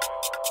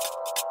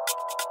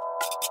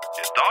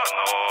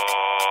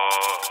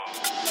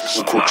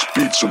 Crooks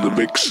Beats on the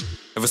mix.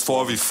 If it's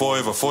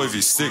 4v5 or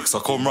 5v6, I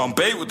come round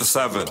bait with the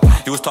 7.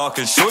 He was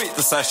talking shit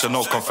the session,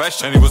 no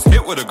confession. He was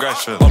hit with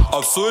aggression.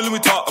 I'm soiling, we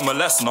taught him a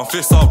lesson. I'm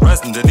fist all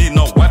resin, they need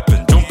no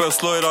weapon. Jump out,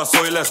 slide on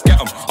soil, let's get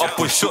him. Up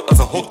with shut as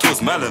a hook to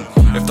his melon.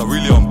 If they're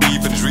really on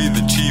beef and he's really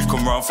the chief,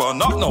 come round for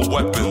not no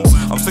weapons.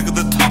 I'm sick of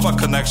the top of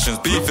connections.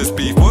 Beef is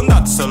beef, wasn't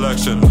that the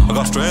selection? I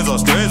got strains on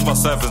strains, my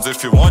 7s.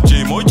 If you want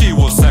G, my G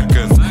was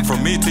second.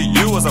 From me to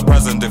you as a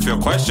present. If your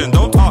question,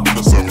 don't talk to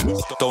the 7s.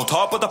 Don't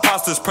talk about the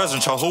past is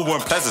present. Childhood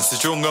weren't pleasant,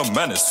 it's younger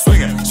menace.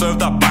 Swing it, serve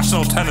that bash,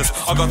 no tennis.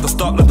 I got the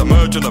start, let the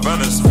merge in the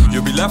Venice.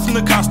 You'll be left in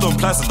the cast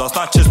unpleasant. I'll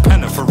snatch his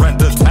pennant for rent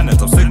the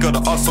tenant. I'm sick of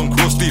the awesome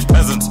crusty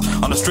peasants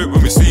on the strip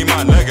when we see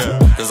my nigga.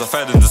 There's a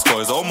fed in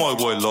disguise, oh my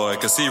boy Lloyd, I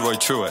can see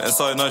right through it.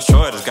 Inside nice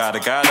try, there's got a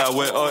guy that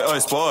way, I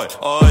spy,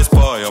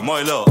 oh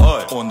my little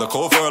eye. On the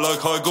cover like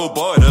hi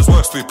goodbye, there's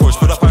works to be pushed,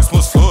 but the packs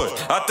must fly.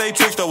 That day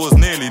trick that was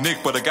nearly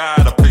nicked, but the guy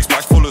had a place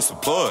back full of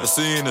supply. The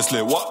scene is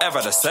lit,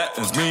 whatever the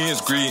settings, means,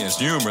 greetings,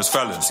 numerous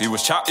felons. He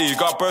was chatty, he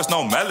got burst,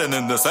 no melon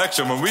in the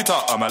section when we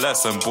taught him a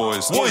lesson,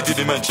 boys. Why did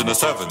he mention the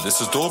 7?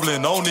 This is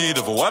Dublin, no need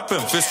of a weapon.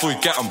 Fist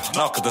fight, get him,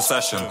 knock at the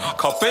session.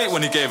 Caught bait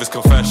when he gave his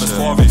confession. It's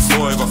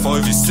 4v5 or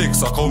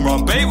 5v6, I come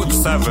round bait with the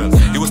 7.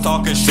 He was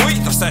talking shit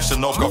in the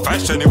session, no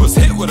confession. He was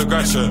hit with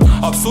aggression.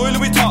 I'm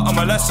soiling, we taught him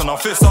a lesson. I'm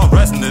fist all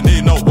resin, they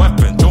need no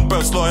weapon. Jump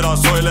out, slide on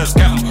soil, let's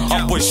get him.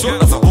 Up with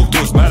shit as a hook to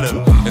his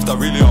melon. If they're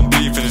really on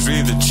beef and he's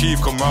really the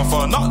chief, come round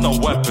for not no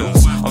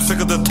weapons. I'm sick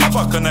of the top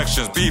of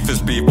connections. Beef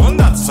is beef, wasn't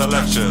that the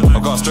selection? I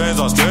got strains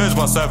on strains,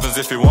 my 7s.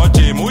 If you want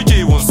G, my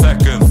G 1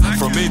 second.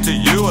 From me to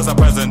you as a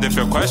present. If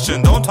your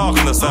question, don't talk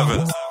in the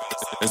 7s.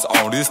 It's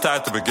only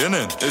start the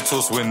beginning. It's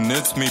us winning,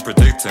 it's me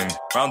predicting.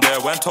 Round there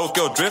went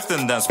Tokyo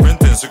drifting, then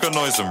sprinting,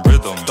 synchronize and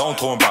rhythm. Don't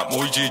turn back,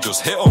 my G,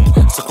 just hit 'em.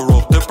 Sucker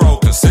up the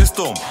broken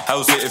system.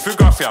 How's it if you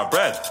graph your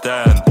bread?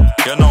 Then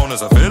you're known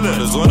as a villain.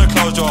 There's when I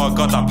closed your I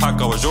got that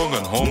pack, I was young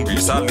and hungry.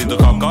 Sadly the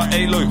cop got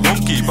 8 like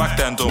hunky. Back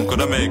then dumb,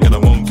 couldn't make it a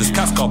monkey. This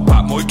cat's got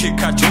back, my Kit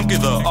Kat chunky.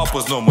 The up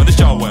was numb when the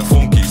shower went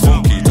funky.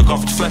 Took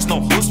off its flesh,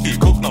 no husky.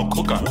 Cook no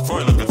cooker.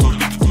 Fry like a tully.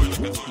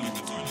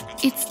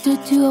 It's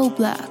 220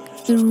 Black,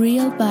 the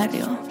real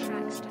barrio.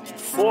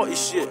 40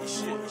 shit.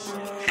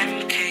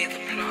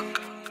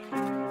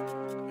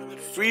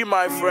 Free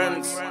my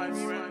friends.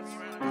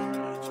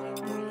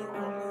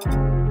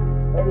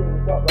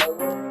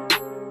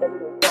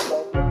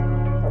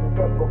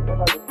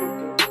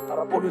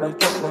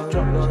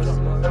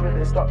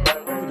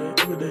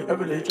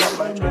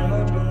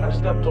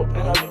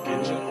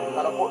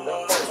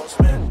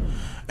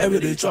 Every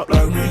day drop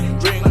like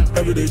ring,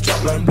 every day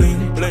drop like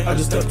bling, bling. I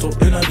just stepped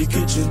up in the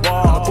kitchen, and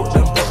I put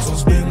them pots on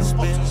spin.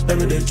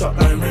 Every day drop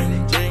like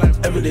ring,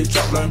 every day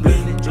drop like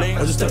bling, bling. I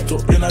just stepped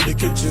up in the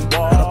kitchen, and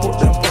I put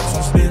them pots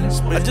on spin.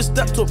 I just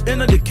stepped up in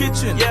the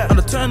kitchen, and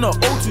I turned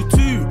up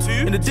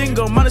 022. In the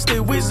dingo, man, I stay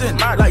whizzing.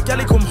 Like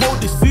Gally, come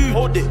hold this food.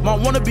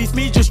 Man, wanna beef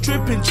me just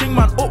tripping. Ching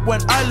man up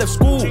when I left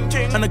school.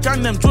 And the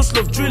gang them just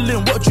love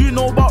drilling. What do you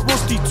know about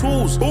rusty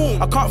tools?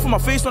 Boom. I can't feel my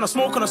face when I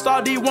smoke on a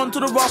star D1 to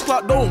the Ross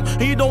Clark Dome.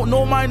 And you don't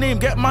know my name,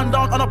 get man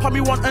down on a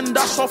pummy one and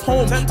dash off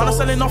home. And I'm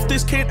selling off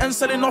this cane and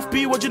selling off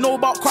B. What you know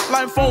about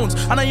crackline phones?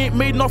 And I ain't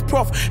made enough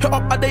prof. Hit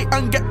up a day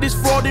and get this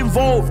fraud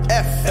involved.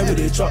 Every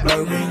day trap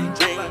like ring,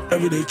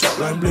 every day trap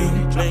like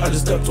bling. I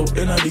just stepped up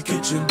in the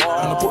kitchen, and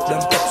I put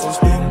them pots on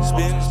spin.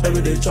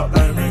 Every day trap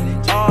like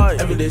ring,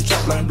 every day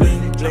trap like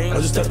bling. I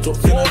just stepped up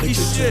in the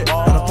kitchen, and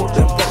I put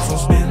them pots on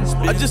spin.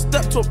 I just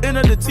stepped up in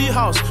the tea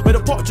house, where the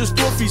pot just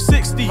threw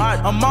 360.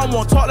 And man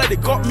won't talk like they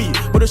got me,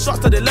 but the shots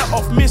that they let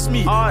off miss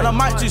me. And I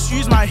might just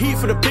use my heat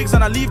for the pigs,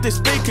 and I leave this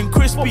bacon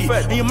crispy.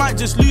 And you might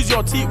just lose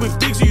your teeth with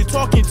digs, who you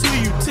talking to,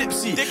 you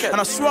tipsy. And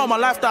I swear on my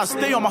life that I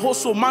stay on my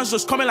hustle, man's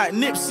just coming like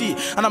Nipsey.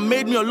 And I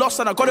made me a loss,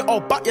 and I got it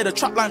all back, yeah, the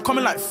trap line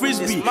coming like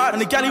Frisbee.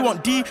 And the galley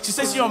want D, she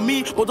says she on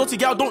me, but dirty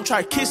gal don't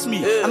try kiss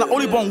me. And I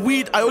only want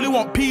weed, I only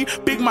want P,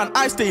 big man,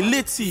 I stay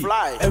litty.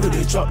 Every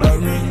day trap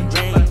like ring,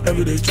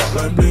 every day trap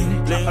like bling.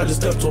 I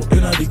just stepped up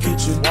in the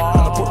kitchen, and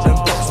I put them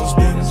pots on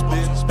spin.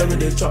 Every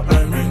day trap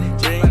like ring,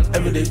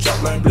 every day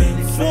trap like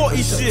bling. 40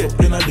 shit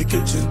in the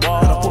kitchen, and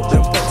I put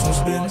them pots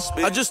on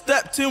spin. I just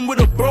stepped in with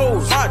the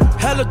bros,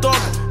 hella dog,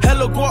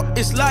 hella guap,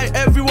 it's like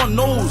everyone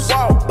knows.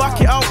 Back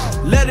it out,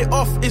 let it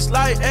off, it's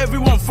like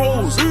everyone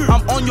froze.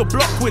 I'm on your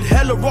block with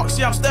hella rocks,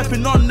 yeah, I'm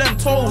stepping on them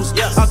toes.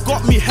 I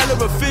got me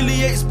hella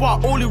affiliates,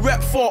 but only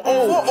rep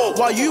 4-0.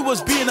 While you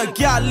was being a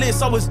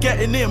gallus, I was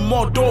getting in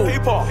more dough.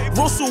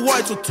 Russell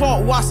White to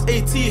talk, was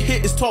AT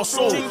hit his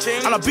torso.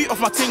 And I beat off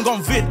my ting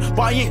on vid,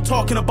 but I ain't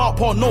talking about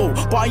porno.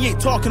 But I ain't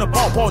talking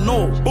about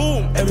porno.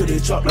 Boom. Every day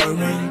trap like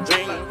ring,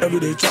 every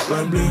day trap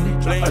like bling.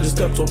 I just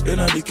stepped up in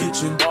the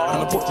kitchen, and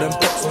I put them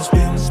pots on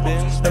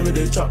spin. Every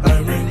day trap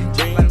like ring,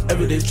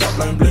 every day trap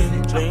like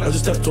bling. I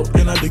just stepped up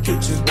in the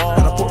kitchen, and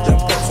I put them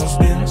pots on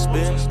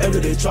spin.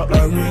 Every day trap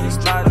like ring,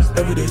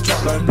 every day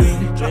trap like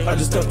bling. I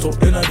just stepped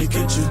up in the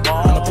kitchen, and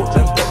I put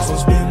them pots on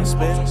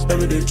spin.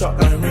 Every day trap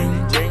like ring,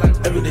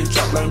 every day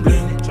trap like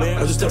bling.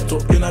 I just stepped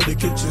up in the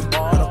kitchen, and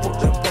I put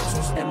them pots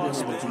on spin.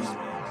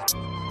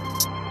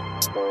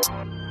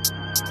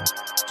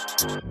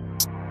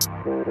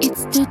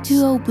 It's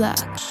 220 Black,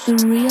 the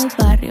real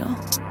barrio.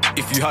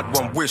 If you had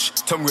one wish,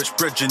 tell me which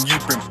brethren you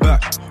bring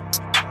back.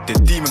 The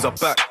demons are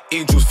back,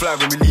 angels fly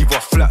when we leave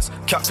our flats.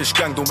 Catfish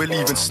gang don't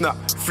believe in snap.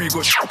 Free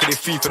got shit cause they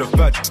fee for the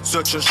badge.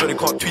 Search and show they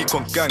can't tweak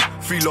on gang.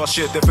 Free last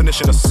year,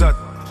 definition of sad.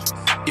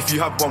 If you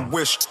had one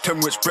wish, tell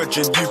me which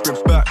brethren you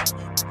bring back.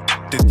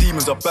 The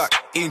demons are back,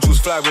 angels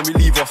fly when we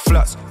leave our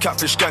flats.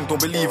 Catfish gang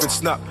don't believe in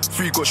snap.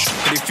 Free got shit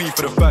cause they fee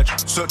for the badge.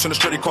 Search on the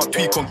street, they can't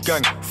tweak on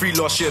gang. Free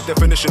last year,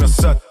 definition of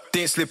sad.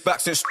 They ain't slip back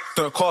since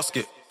on a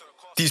casket.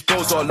 These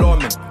bros are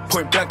alarming.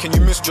 Point blank and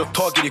you missed your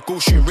target. They go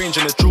shooting range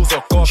and the drills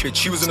are garbage.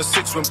 He was in the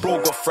 6 when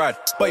bro got fried,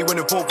 but he went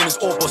involved when his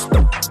all bust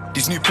up.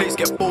 These new plates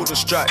get bold and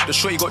strike. The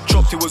shorty got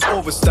chopped, it was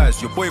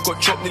oversized. Your boy got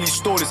chopped, nearly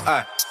stole his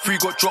eye. Free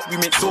got dropped, we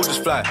make soldiers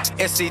fly.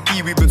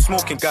 SAD, we been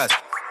smoking guys.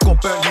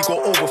 Got burnt, he got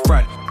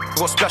overfried.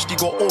 Got splashed, he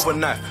got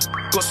overknife.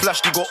 Got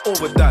slashed, he got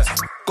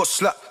overdiced. Got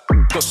slapped,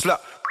 got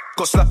slapped.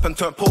 Got slapped and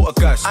turned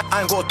poltergeist.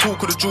 I ain't got a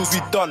talk of the jewels we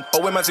done,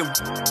 but when man's in,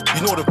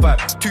 you know the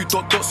vibe. 2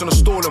 dots on a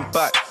stolen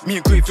bike. Me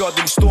and Graveyard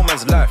really stole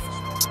man's life.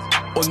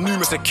 On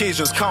numerous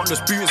occasions, countless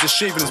bootings and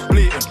shaving is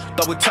blatant.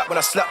 Double tap when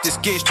I slap this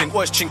gauge thing,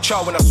 or it's ching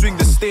chow when I swing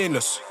the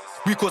stainless.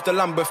 We caused the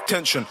Lambeth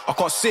tension. I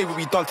can't say what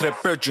we done to their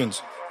brethren,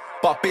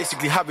 but I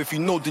basically have, if you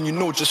know, then you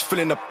know, just fill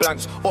in the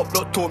blanks.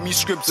 Upload taught me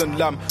scribs and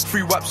lamb.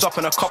 3 wraps up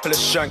and a couple of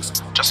shanks,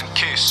 just in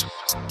case.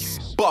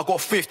 But I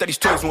got faith that these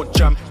toys won't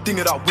jam.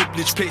 Dinging out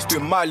whiplage plates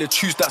doing mileage.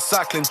 Who's that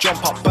cycling?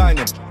 Jump up, bang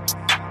him.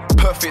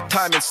 Perfect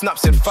timing,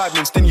 snaps in 5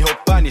 minutes, then he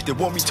help ban it. They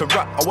want me to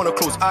rap, I wanna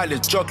close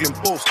eyelids, juggling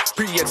both.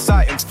 Pretty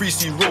exciting,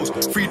 3C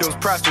rolls. Freedom's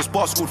priceless,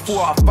 bar scored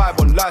 4 out of 5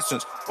 on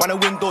license. When the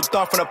window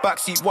down from the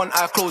backseat, one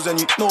eye closed and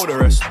you know the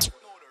rest.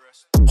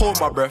 Hold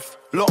my breath,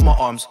 lock my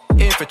arms,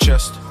 aim for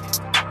chest.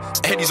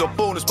 Headies are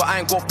bonus, but I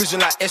ain't got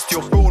vision like ST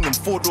or Bronum.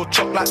 4-door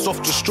chuck lights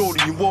off, just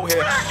strolling. You won't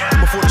hear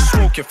before the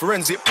smoking.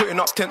 Forensic, putting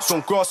up tents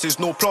on grasses.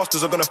 No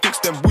plasters are gonna fix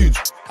them wounds.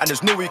 And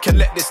there's no way you can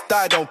let this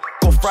die down.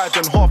 Got fried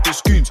and half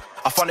the goons.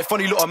 I find it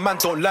funny, little man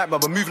don't like me,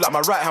 but move like my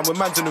right hand when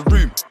man's in the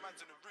room.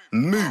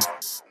 Move.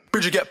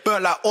 Bridger get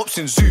burnt like ops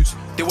in zoots.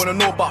 They wanna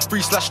know about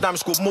 3/9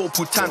 scored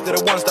multiple times. They're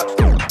the ones that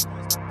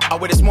I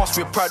wear this mask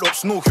with pride,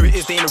 ops know who it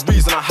is. They ain't the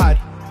reason I hide.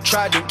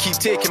 Tried and keep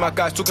taking my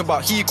guys talking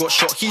about he got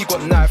shot, he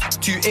got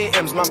knifed. 2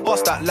 AMs, man,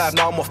 bust that live.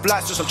 Now I'm off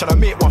lights, just I'm trying to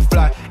make one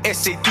fly.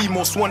 SAD,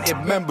 most wanted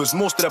members.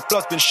 Most of the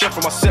blood's been shed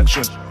from my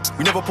section.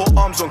 We never put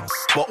arms on,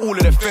 but all of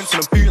the fencing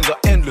and beatings are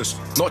endless.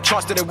 Not a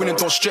chance that they're winning,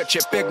 don't stretch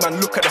it. Big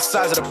man, look at the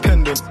size of the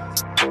pendant.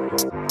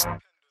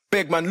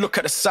 Big man, look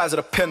at the size of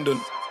the pendant.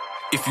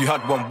 If you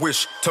had one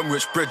wish, tell me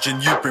which brethren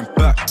you bring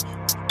back.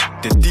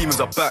 The demons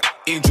are back,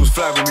 angels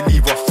fly when we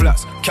leave our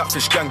flats.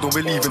 Catfish gang don't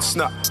believe in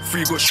snap.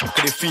 Free got shot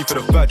cause they fee for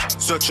the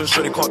badge. Search and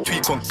show they can't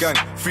tweak on gang.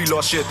 Free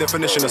last year,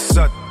 definition of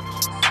sad.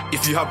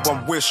 If you had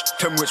one wish,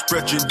 tell me which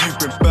brethren you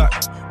bring back.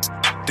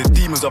 The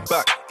demons are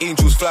back,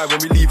 angels fly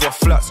when we leave our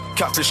flats.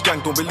 Catfish gang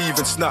don't believe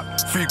in snap.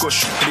 Free got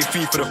shot cause they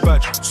fee for the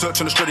badge.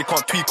 Search on the street, they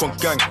can't tweak on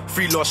gang.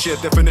 Free last year,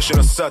 definition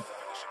of sad.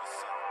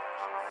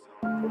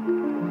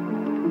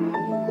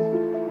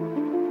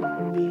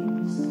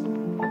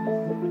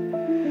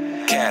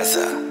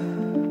 Casa.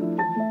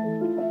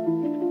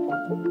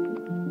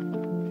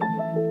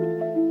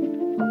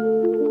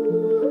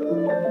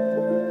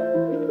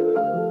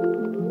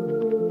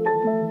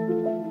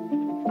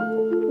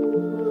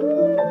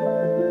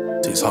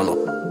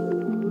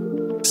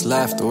 It's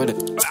laughter with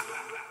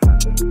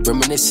it.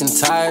 Reminiscing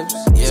times,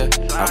 yeah.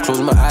 I close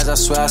my eyes, I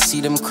swear I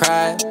see them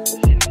cry.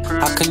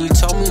 How can you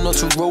tell me not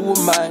to roll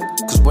with mine?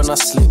 Cause when I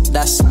slip,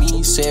 that's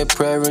me. Say a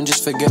prayer and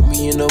just forget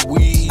me in a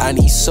weed. I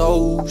need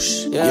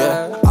souls,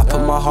 yeah. I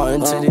put my heart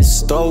into this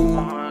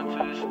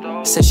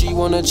stone. Said she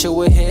wanna chill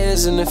with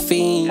hairs and the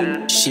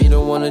fiend. She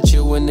don't wanna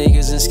chill with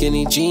niggas in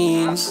skinny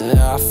jeans.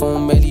 Yeah, I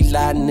phone Melly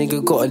lied,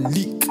 nigga got a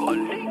leak.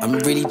 I'm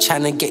really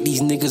trying to get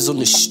these niggas on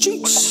the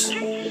streets.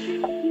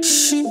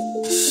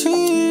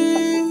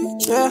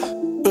 Yeah.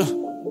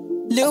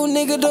 Little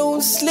nigga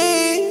don't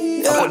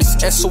sleep. I got this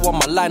SO on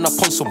my line up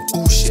on some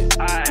bullshit.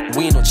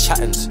 We ain't on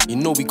chattings, you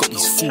know we got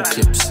these full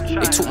clips.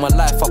 They took my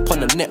life up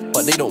on the net,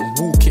 but they don't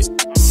walk it.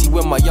 See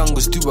when my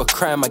youngers do a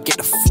crime, I get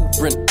the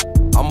footprint.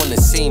 I'm on the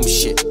same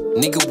shit,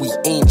 nigga we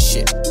ain't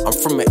shit. I'm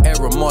from an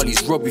era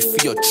Marley's rob you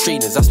for your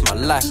trainers. That's my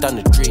life down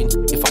the drain.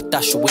 If I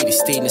dash away this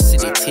stainless,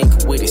 they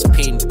take away this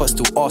pain, but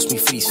still ask me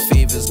for these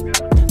favors.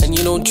 And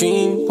you don't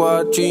dream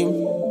what I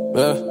dream,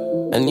 yeah.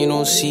 And you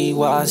don't see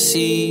what I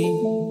see.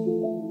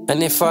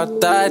 And if I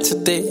die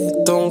today,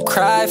 don't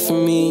cry for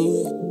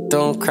me.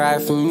 Don't cry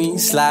for me,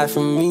 slide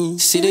for me.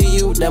 See the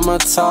youth, them a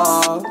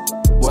talk,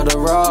 what a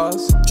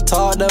Ross.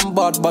 Talk them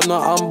bad, but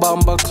not on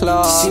Bamba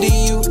class. See the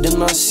youth, them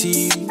not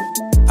see,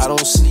 I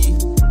don't sleep.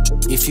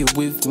 If you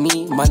with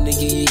me, my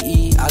nigga you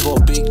eat. I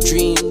got big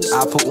dreams,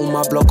 I put all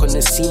my block on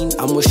the scene.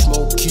 I'm with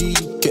Smokey,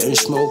 getting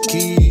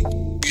smoky.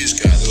 These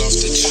guys love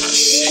to chat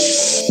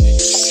shit.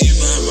 See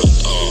my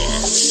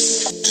man,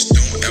 just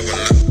don't ever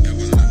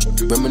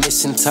let.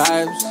 Reminiscing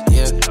times,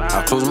 yeah.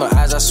 I close my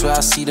eyes, I swear I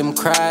see them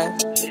cry.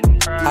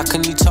 How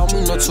can you tell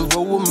me not to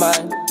roll with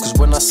mine? Cause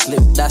when I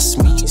slip, that's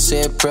me.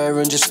 Say a prayer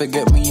and just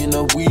forget me in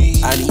a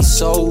week. I need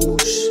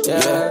souls,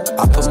 yeah.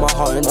 I put my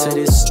heart into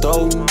this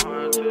stone.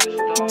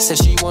 Said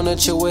she wanna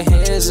chill with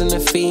hairs and the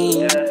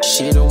fiend.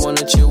 She don't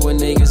wanna chill with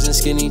niggas in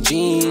skinny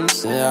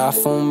jeans. Yeah, I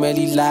phone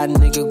really loud,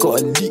 nigga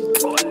got a leak.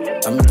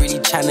 I'm really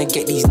tryna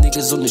get these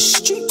niggas on the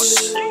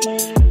streets.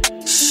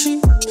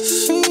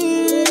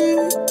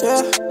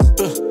 Yeah.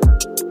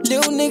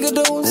 Little nigga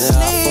don't sleep.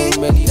 Yeah, I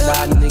phone really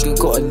loud, nigga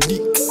got a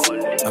leak.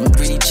 I'm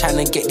really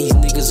tryna get these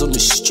niggas on the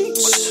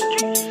streets.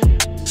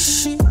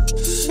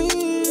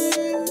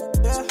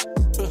 Yeah.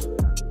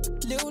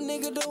 Little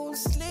nigga don't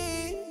sleep.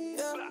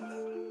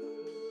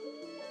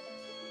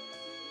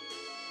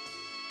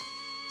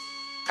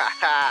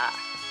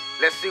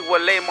 Let's see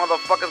what lame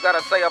motherfuckers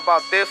gotta say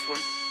about this one.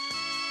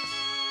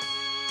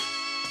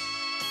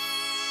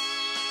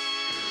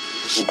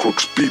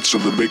 Crooks Beats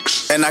in the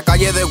mix. En la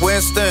calle de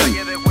Winston,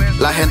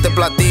 la gente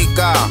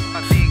platica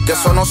que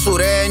son los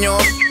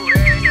sureños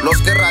los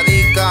que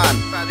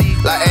radican.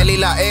 La L y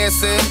la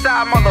S,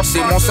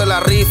 Simón se la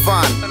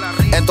rifan.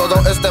 En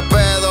todo este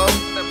pedo,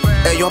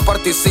 ellos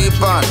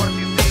participan.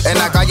 En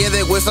la calle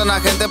de Winston la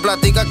gente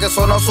platica que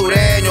son los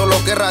sureños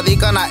los que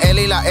radican. A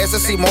L y la S,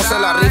 Simón se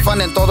la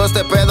rifan. En todo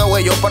este pedo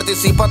ellos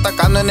participan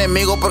atacando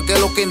enemigos porque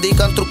lo que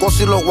indican trucos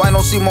y los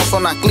guaynos Simón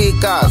son las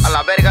clicas. A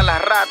la verga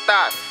las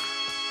ratas.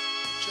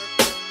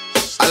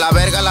 A la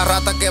verga la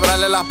rata,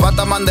 quebrarle las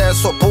patas, mande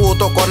esos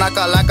putos con la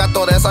calaca.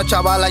 Toda esa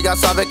chavala ya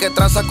sabe que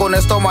tranza con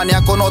estos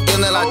maníacos. No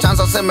tiene la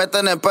chance, se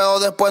meten en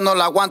pedo, después no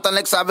la aguantan.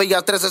 Lexa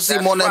Villas 13,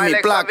 Simón es mi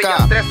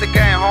placa.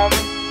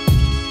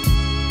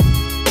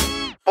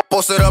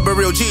 Post it up in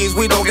real G's,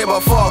 we don't give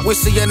a fuck. We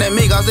see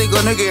enemigas, they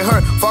gonna get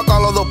hurt. Fuck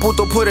all of the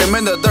putos, put them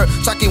in the dirt.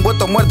 Talking with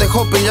the muerte,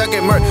 hoping ya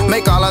get murked.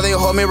 Make all of they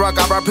homie rock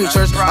out our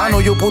preachers. I know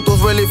you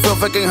putos really feel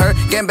fucking hurt.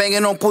 Gang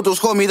banging on putos,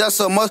 homie, that's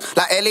a must.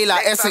 La L y la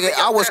S,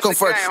 I was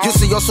confirmed. You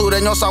see your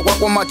sureños, I walk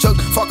with my chuck.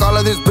 Fuck all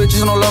of these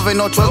bitches, no love, ain't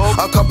no trust.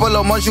 A couple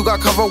of months, you got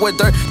covered with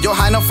dirt. Yo,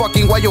 high no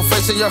fucking why you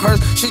facing your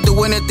hurts. She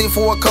do anything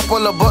for a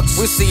couple of bucks.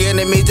 We see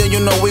enemies, then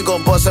you know we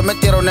gon' bust. Se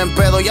metieron en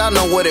pedo, y'all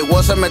know what it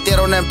was. Se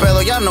metieron en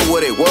pedo, y'all know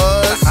what it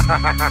was.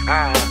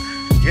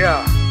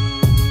 Yeah.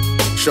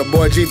 It's your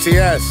boy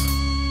GTS.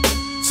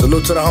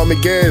 Salute to the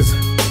homie Giz.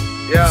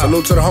 Yeah.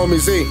 Salute to the homie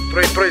Z.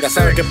 336. Ya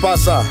saben qué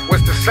pasa.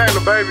 What's the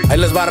sailor, baby? Ahí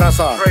les va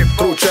raza.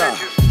 Trucha.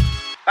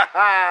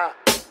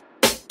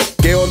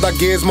 ¿Qué onda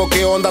Gizmo?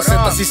 ¿Qué onda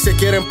Z? Si se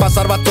quieren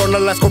pasar batrona,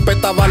 la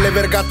escopeta vale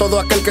verga todo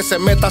aquel que se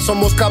meta.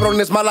 Somos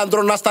cabrones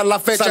malandrón hasta la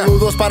fecha.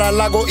 Saludos para el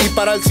lago y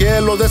para el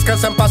cielo.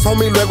 Descansa en paz,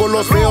 homie, luego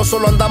los veo.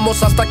 Solo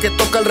andamos hasta que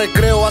toca el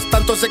recreo. Hasta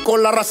entonces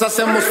con la raza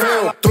hacemos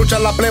feo. Trucha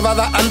la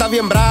plebada anda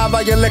bien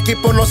brava y el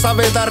equipo no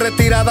sabe dar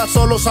retirada.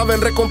 Solo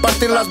saben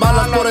recompartir las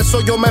balas. Por eso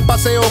yo me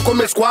paseo con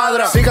mi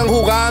escuadra. Sigan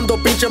jugando,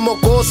 pinche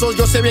mocosos.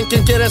 Yo sé bien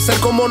quién quiere ser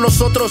como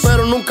nosotros,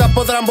 pero nunca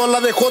podrán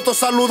bola de jotos.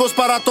 Saludos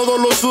para todos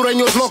los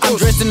sureños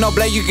locos.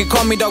 Blade, you can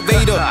call me Darth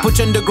Vader. Put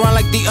you underground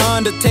like the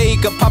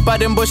Undertaker. Pop out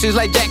them bushes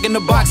like Jack in the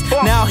Box.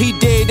 Now he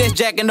dead, that's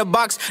Jack in the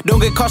Box.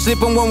 Don't get caught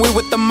slipping when we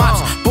with the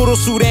mops. Puro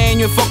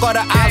sureño, fuck all the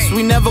ops.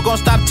 We never gon'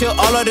 stop till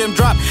all of them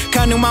drop.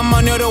 Counting my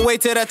money all the way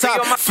to the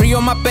top. Frío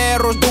my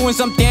perros, doing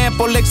some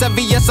tiempo. Lexa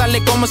Villa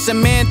sale como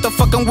cemento.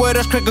 Fucking with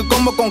us, creo que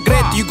como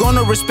concreto. You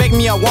gonna respect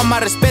me, I want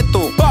my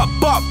respeto. Pop,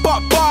 pop,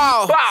 pop,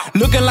 pop.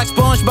 Looking like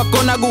SpongeBob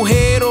con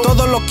agujero.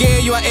 Todo lo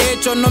que yo he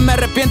hecho, no me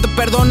arrepiento,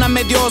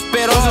 perdóname Dios.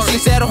 Pero soy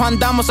sincero,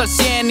 andamos al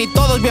 100 y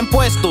todos bien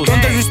puestos. Con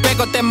el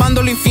respeto te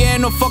mando al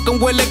infierno. Fucking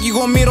well like you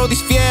gon' miro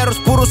these fieros.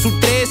 Puro Sur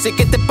 13,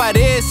 ¿qué te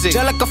parece?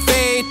 Ya la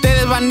café te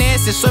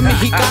desvanece. Soy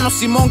mexicano,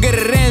 Simón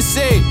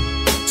Guerrerense.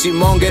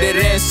 Simón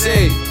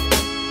Guerrerense.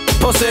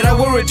 Posted up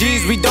with our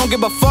G's, we don't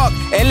give a fuck.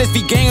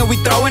 LSV gang and we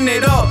throwing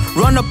it up.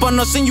 Run up on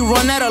us and you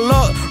run out of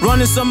luck.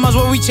 Running so much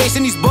while we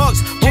chasing these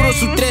bucks. Puro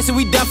Sur 13,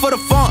 we down for the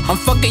fun. I'm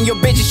fucking your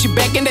bitch and she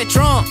back in that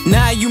trunk.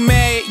 Now you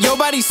mad, your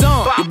body's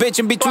on. Your bitch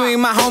in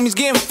between my homies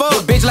getting fucked.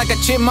 Your bitch like a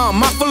chipmunk,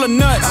 mouth full of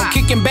nuts. I'm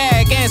kicking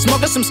back and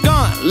smoking some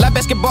skunk. Like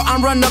basketball,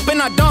 I'm run up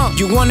and I dunk.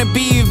 You wanna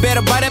be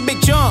better buy that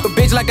big chunk. Your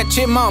bitch like a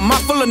chipmunk,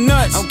 mouth full of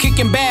nuts. I'm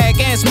kicking back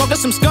and smoking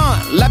some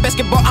skunk. Like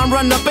basketball, I'm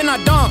run up and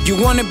I dunk.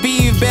 You wanna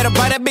be better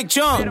buy that big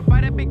chunk.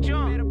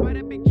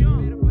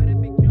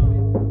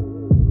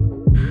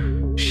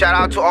 Shout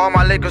out to all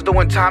my niggas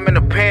doing time in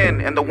the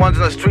pen and the ones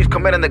in the streets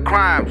committing the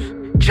crimes.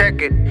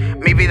 Check it,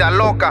 mi vida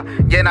loca,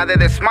 llena de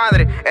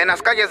desmadre. En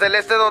las calles del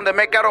este donde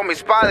me quedaron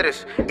mis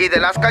padres. Y de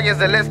las calles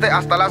del este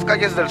hasta las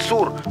calles del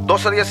sur.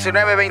 12,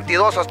 19,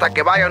 22 hasta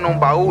que vayan a un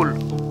baúl.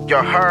 You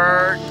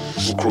heard?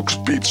 Crooks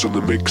Beats in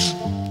the mix.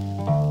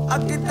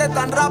 Aquí te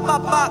dan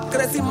rapapá,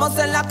 crecimos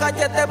en la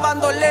calle de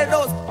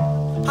bandoleros.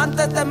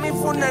 Antes de mi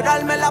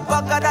funeral me la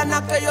pagarán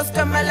aquellos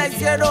que me la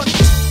hicieron.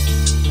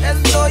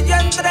 Estoy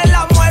entre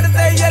la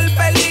muerte y el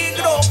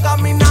peligro,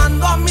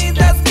 caminando a mi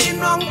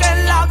destino aunque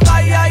en la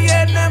calle hay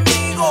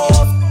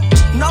enemigos.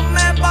 No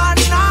me van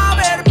a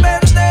ver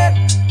perder,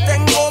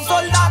 tengo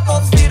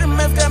soldados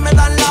firmes que me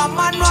dan la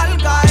mano al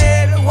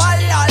caer.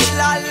 Wala,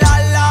 la, la,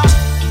 la.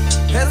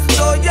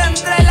 Estoy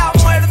entre la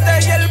muerte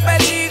y el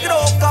peligro,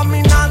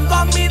 caminando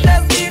a mi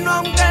destino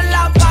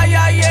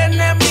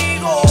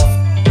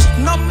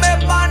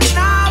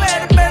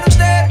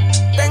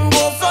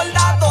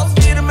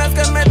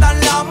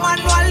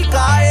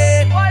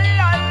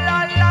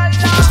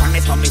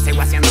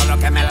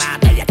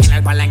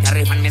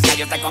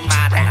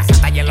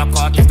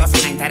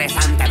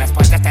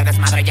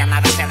desmadro y ya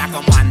nada se da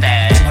como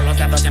antes. Tengo los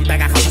dedos bien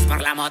pegajosos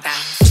por la mota.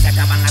 Si se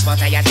acaban las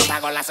botellas yo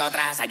pago las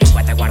otras. Hay un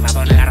cohete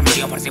guardado en el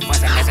armario por si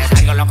fuese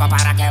necesario, loco,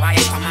 para que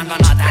vayas tomando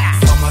nota.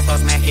 Somos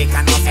dos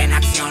mexicanos en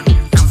acción,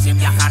 aún sin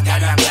viajar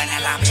diario en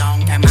el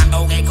avión.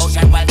 Quemando geekos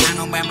envuelta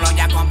en un buen blon.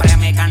 Ya compré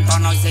mi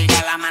cantón, hoy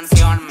sigue la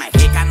mansión.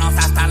 Mexicanos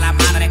hasta la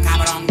madre,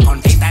 cabrón,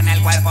 con tinta en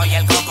el cuerpo y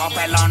el coco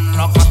pelón.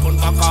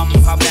 Locos.com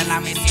sobre la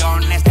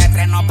misión. Este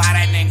tren no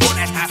para en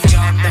ninguna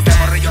estación. Desde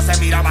morrillo se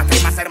miraba que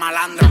iba a ser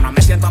malandro. No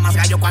me siento más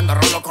gallo cuando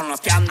rolo con los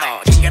que ando.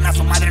 Chinguen a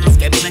su madre los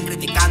que viven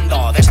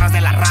criticando. Detrás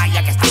de la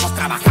raya que estamos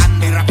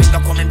trabajando. Mi rap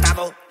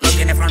indocumentado no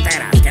tiene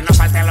fronteras. Que no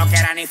falte lo que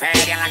era ni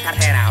feria en la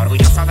cartera.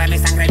 Orgulloso de mi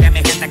sangre y de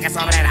mi gente que es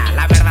obrera.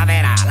 La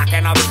verdadera, la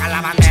que no baja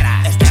la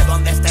bandera. Esté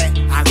donde esté,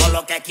 hago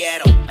lo que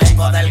quiero.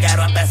 Vengo del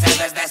guero, empecé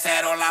desde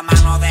cero. La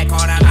mano de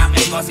coral,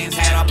 amigo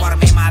sincero. Por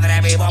mi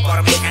madre vivo,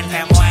 por mi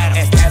gente muero.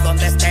 Esté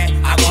donde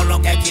esté, hago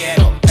lo que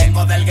quiero.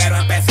 Vengo del guero,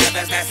 empecé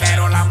desde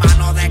cero. La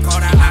mano de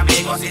coral,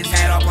 amigo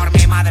sincero. Por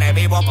mi madre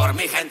vivo, por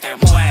mi gente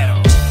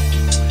muero.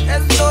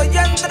 Estoy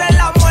entre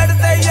la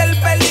muerte y el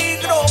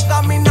peligro,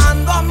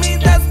 caminando a mi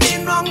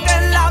destino, aunque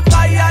en la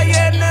calle hay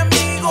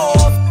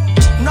enemigos.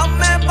 No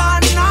me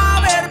van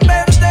a ver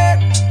perder.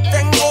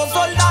 Tengo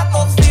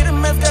soldados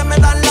firmes que me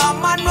dan la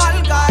mano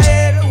al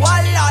caer.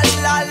 Wala,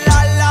 la,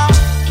 la, la.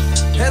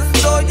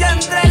 Estoy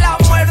entre la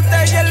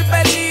muerte y el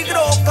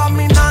peligro,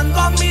 caminando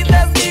a mi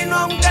destino,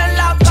 aunque en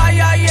la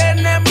calle hay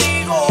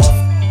enemigos.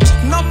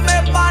 No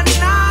me van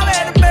a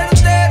ver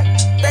perder.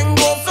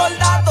 Tengo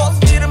soldados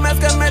firmes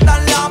que me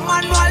dan la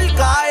mano al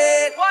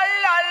caer.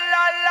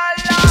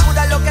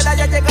 Pura lo que da,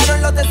 ya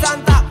llegaron los de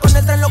Santa. Con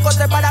el tren loco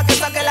te para que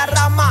saque la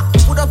rama.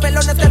 Puros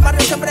pelones del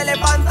barrio siempre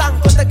levantan.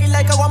 Con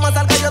tequila y caguamas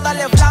al gallo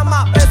dale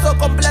flama. Peso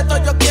completo,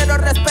 yo quiero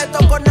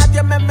respeto. Con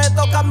nadie me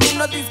meto,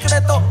 camino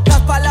discreto.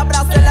 Las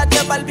palabras se las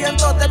lleva el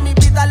viento. De mi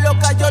vida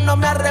loca yo no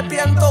me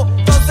arrepiento.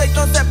 12 y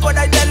 12 por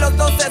ahí de los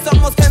 12.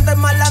 Somos gente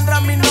malandra,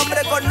 mi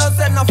nombre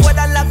conocen.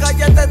 Afuera en la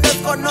calle te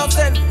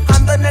desconocen.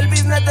 Ando en el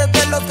business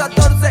desde los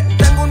 14.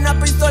 Tengo una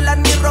pistola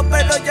en mi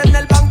ropero y en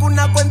el banco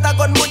una cuenta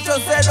con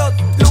muchos ceros.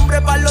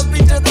 Lumbre para los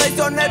bichos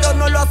traicioneros.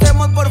 No lo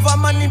hacemos por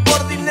fama ni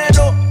por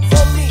dinero.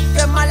 Homie,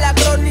 quema la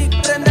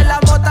chronic. Prende la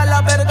mota,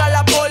 la verga,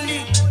 la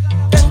poli.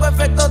 Tengo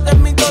efectos de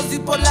mi dosis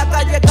por la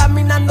calle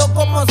caminando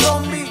como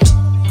zombie.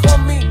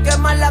 Homie,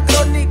 quema la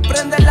chronic.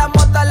 Prende la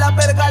mota, la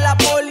verga, la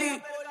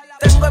poli.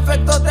 Tengo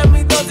efectos de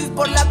mi dosis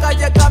por la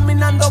calle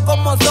caminando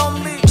como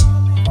zombie.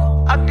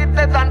 Aquí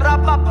te dan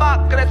rap,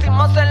 papá.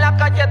 Crecimos en la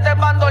calle de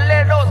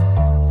bandoleros.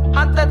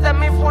 Antes de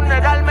mi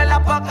funeral me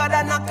la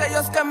pagarán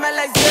aquellos que me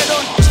la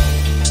hicieron.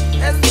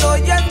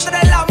 Estoy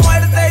entre la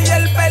muerte y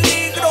el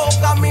peligro,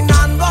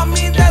 caminando a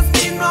mi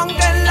destino,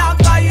 aunque en la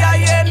calle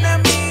hay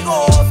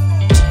enemigos.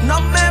 No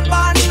me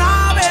van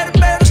a ver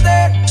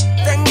perder.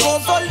 Tengo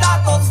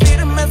soldados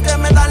firmes que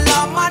me dan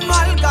la mano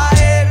al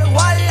caer.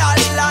 Wala,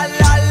 la,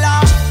 la,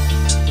 la.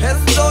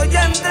 Estoy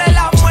entre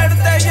la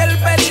muerte y el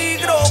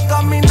peligro,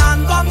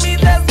 caminando a mi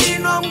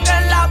destino, aunque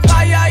en la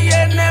calle hay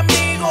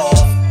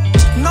enemigos.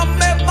 No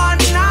me van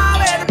a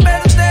ver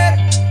perder.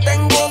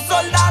 Tengo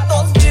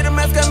soldados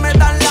firmes que me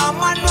dan la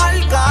mano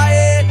al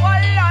caer.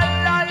 La,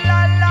 la,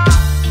 la, la.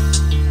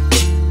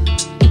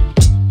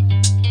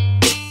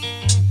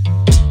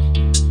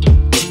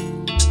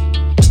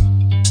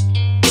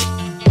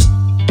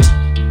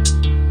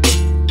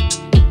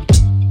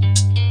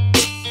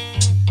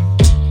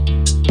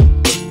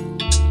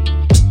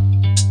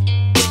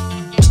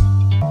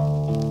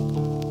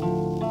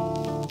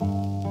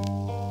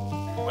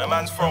 Where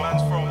man's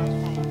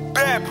from?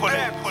 Bear pull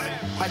it.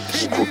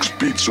 Crooks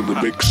beats on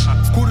the mix.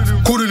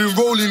 Cooler than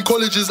rolling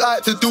colleges, I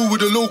had to do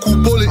with the local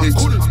politics.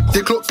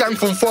 They clock gang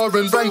from far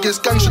and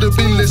rankest gang should have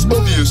been less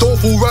obvious. Don't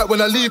feel right when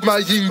I leave my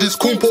ying. This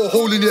corn put a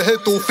hole in your head,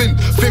 don't think.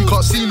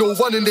 Can't see no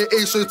one in the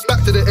A, so it's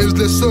back to the ends,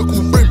 let's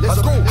circle brim.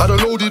 Had a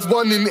loaded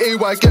one in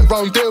AY, get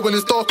round there when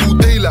it's dark all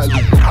daylight.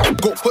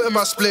 Got put in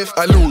my spliff,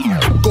 I know.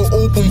 Got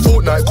open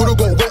Fortnite, could've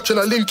got watch and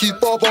I link his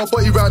barber,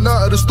 but he ran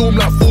out of the storm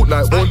like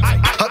Fortnite. One,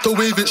 had to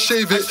wave it,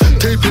 shave it,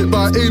 tape it,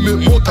 but I aim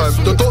it more time.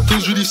 The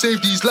doctors really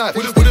saved his life.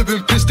 Would've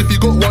been pissed if he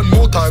got one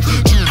more time.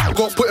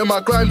 Got put in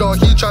my grinder,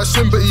 he tried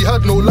swim but he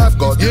had no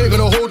lifeguard. He ain't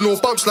gonna hold no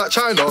bumps like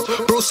China.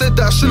 Bro said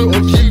that I shouldn't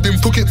have yinged him,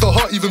 took it to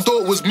heart even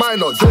though it was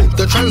minor. Yo,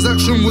 the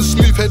transaction was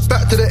smooth, head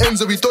back to the ends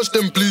and we dodged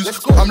them blues.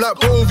 I'm like,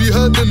 bro, have you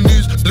heard the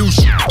news? Loose,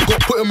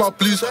 got put in my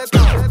blues.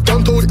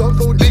 Done told,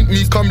 link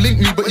me, come link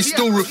me, but he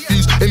still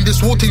refused. In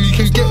this war thing you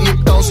can get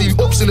licked down. Seen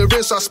ops in the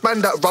race, I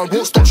span that round.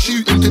 Won't stop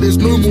shooting till there's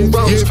no more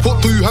rounds. Yeah,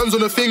 put 2 hands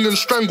on the thing and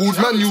strangled.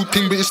 Manual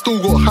thing, but it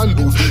still got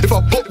handled. If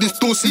I pop this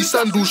door, see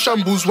sandals,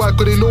 shambles. Why?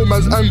 Cause they know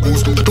man's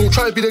angles. Don't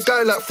try to be the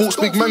guy like Force,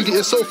 big man, get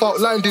yourself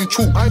outlined in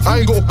chalk. I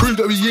ain't gotta prove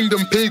that we ying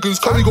them pagans.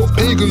 Cause we got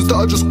pagans that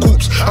are just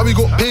corpse. And we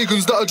got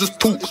pagans that are just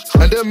talk.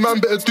 And them man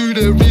better do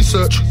their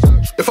research.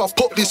 If I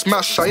pop this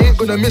mash, I ain't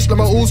gonna miss like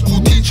my old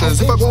school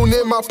teachers. If I go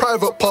near my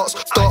private parts,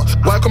 start.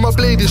 Why come my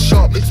blade is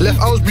sharp? Left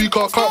Owsbury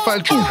car, can't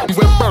find you.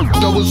 Went bang,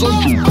 that was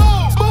on you.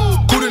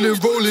 Couldn't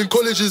enroll in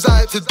colleges,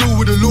 I had to do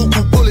with the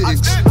local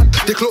politics.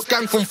 They clock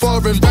gang from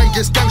far and bang,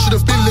 guess gang should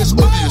have been less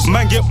obvious.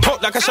 Man get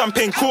popped like a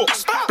champagne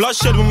corks.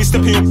 Bloodshed when we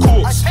step in your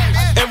courts.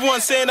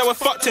 Everyone saying that we're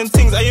fucked in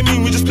things. I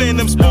mean we just playing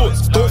them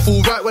sports. Don't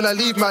fall right when I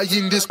leave my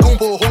yin. This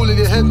combo hole in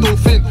your head don't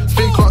fin.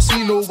 Fin can't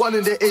see no one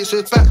in the eight, so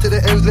it's back to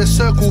the ends, let's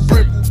circle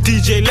brim.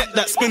 DJ let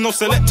that spin off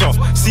selector.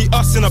 See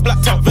us in a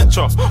blacked out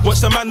Vectra.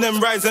 Watch the man them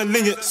rise and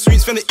ling it.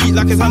 Sweets finna eat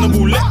like it's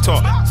Hannibal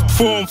Lecter.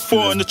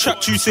 4-on-4 on the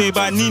track you say,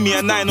 but I need me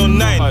a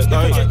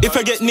 9-on-9. If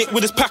I get nicked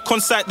with this pack on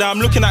sight, then I'm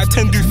looking at a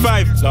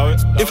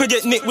 10-5. If I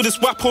get nicked with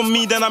this whap on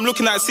me, then I'm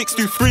looking at a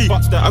 6-3.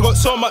 I got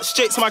so much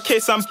straight to my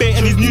case, I'm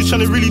baiting these news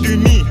trying to really do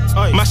me.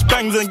 Mash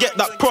bangs and get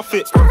that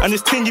profit. And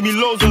this thing give me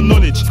loads of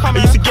knowledge. I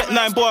used to get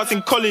 9 bars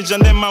in college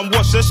and then man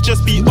wash, let's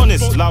just be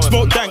honest.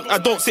 Smoke dank, I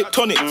don't sip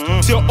tonic.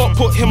 See your up,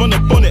 put him on the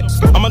bonnet.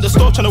 I'm at the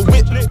store trying to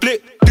whip,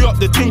 blip. Do up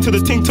the ting till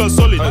the ting turn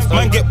solid.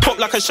 Man get popped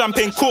like a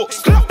champagne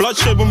corks.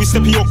 Bloodshed when we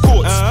step in your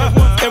courts.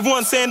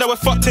 Everyone saying that we're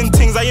fucked in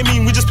things. I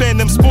mean we just playing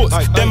them sports.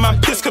 Then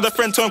man pissed cause a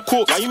friend turned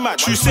corpse.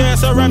 True say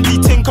it's a Ramsey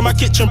ting. Cause my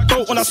kitchen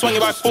broke when I swung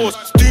it by force.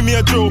 Do me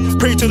a drill,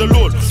 pray to the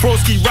Lord.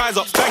 Broski rise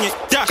up, bang it,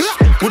 dash.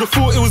 Would've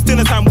thought it was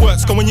dinner time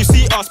works. Cause when you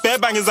see us, bare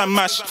bangers and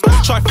mash.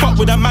 Try fuck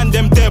with that man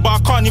them there, but I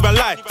can't even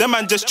lie. Them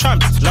man just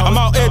tramps. I'm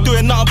out here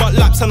doing nothing but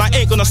laps. And I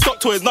ain't gonna stop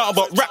till it's nothing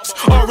but raps.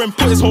 RM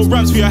put his whole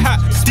rams for your hat.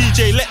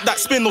 DJ let that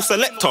spin off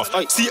selector.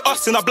 See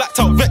us in a blacked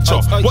out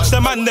Vectra. Watch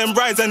the man them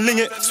rise and ling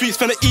it. Sweets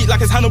finna eat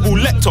like it's Hannibal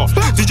Lecter.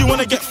 Did you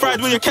wanna get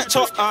fried with your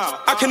ketchup?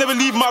 I can never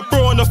leave my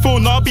bro on the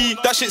phone, nah B,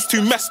 that shit's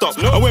too messed up.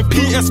 And when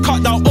PS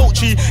cut down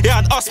Ochi, it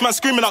had us man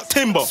screaming out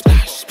timber.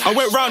 I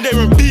went round there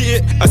and beat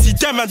it. I see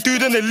them man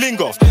dude in the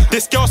lingo.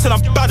 This girl said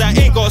I'm bad, I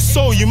ain't got a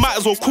soul. You might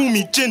as well call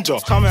me Ginger.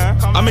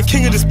 I'm a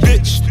king of this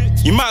bitch.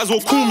 You might as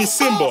well call me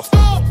Simba.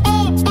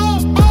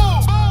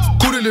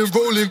 Couldn't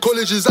enroll in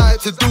colleges, I had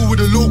to do with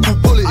the local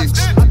politics.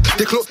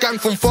 They clock gang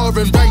from far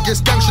and bang,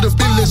 guess gang should have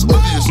been less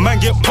obvious. Man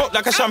get popped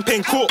like a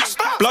champagne corks.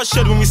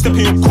 Bloodshed when we step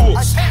in your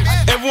courts.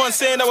 Everyone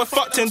saying that we're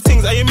fucked in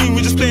things. I mean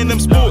we just playing them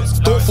sports.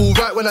 Don't fall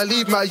right when I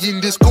leave my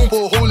yin. This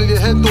combo hole in your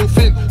head don't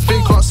fin.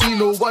 Fin can't see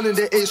no one in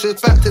the eight, so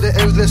it's back to the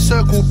ends, let's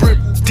circle brim.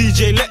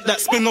 DJ let that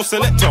spin off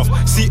selector.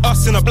 See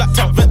us in a blacked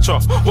out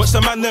Vectra. Watch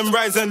the man them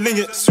rise and ling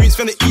it. Sweets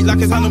finna eat like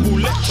it's Hannibal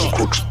Lecter.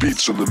 Crooks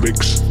beats in the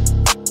mix.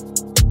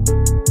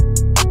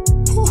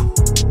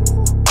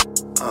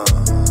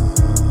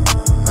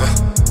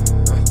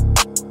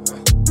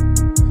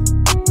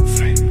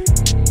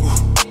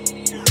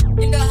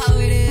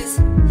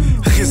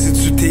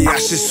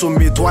 THC sous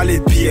mes doigts, les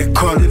billets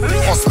collent.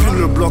 On spin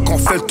le bloc, on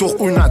fait le tour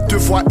 1 à 2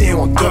 fois et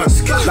on donne.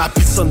 La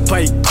bille sonne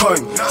pas, il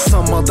cogne.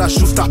 Sans mandat,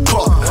 j'ouvre ta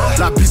porte.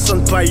 La bille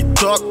sonne pas, il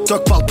toc.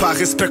 Toc parle pas,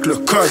 respecte le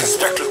code.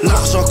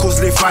 L'argent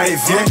cause les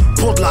va-et-vient.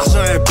 Pour de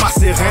l'argent, elle pas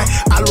serein.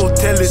 À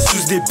l'hôtel, ils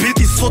sucent des bites.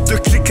 Ils sautent de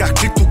clic à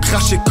clic, tout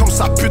craché comme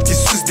ça pute. Ils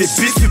sucent des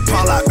bites. Tu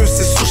parles à eux,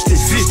 c'est sûr, j't'ai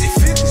vite.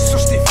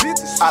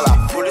 À la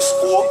police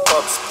ou au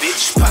cops,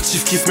 bitch.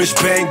 J'patif kiffe mais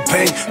j'bang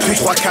bang.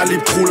 2-3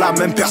 calibres pour la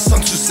même personne,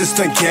 tu sais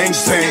c'est un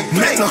gangbang.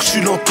 Maintenant que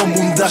j'suis dans ton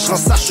munda, j'rends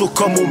ça chaud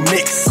comme au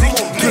Mexique.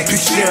 Depuis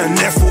que j'ai un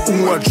F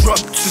ou un drop,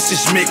 tu sais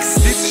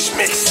j'm'excite.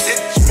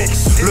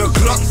 Le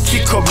Glock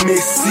qui comme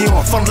Messi,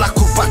 enfant de la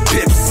coupe à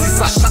Pepsi.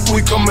 Ça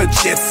chatouille comme un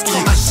jet ski.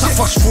 À chaque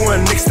fois que j'fous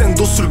un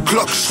extendo sur le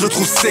Glock, j'le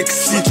trouve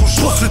sexy.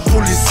 Poursuite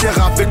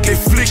policière avec les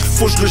flics,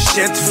 faut que j'le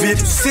jette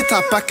vite. Si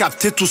t'as pas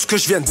capté tout ce que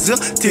j'viens de dire,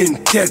 t'es une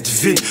tête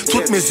vide.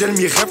 Toutes mes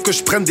ennemis rêvent que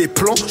j'prenne des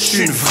plombs,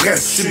 j'suis une vraie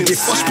cible. Des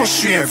fois j'pense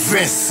j'suis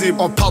invincible.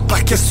 On parle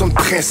pas question de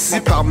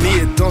principe. Parmi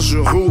les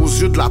dangereux aux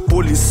yeux de la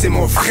police, c'est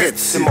mon vrai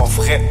type.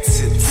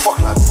 Fuck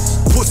la vie.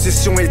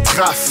 Possession et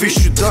trafic,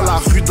 j'suis dans la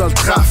rue dans le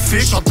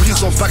trafic. J'en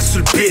prison back sur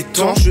le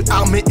béton, j'suis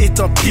armé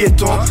étant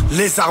piéton.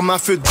 Les armes à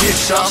feu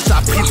décharge,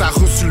 t'as pris, t'as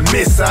reçu le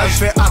message.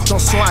 Fais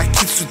attention à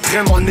qui tu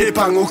traînes, on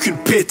n'épargne aucune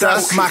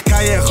pétasse. Ma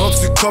caille est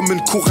rendue comme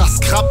une cour à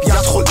scrap, y'a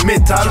trop de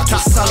métal. Ta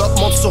salope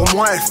monte sur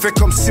moi, elle fait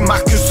comme si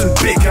Marcus une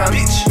bacon.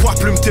 Poids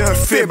plume t'es un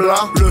faible,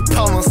 le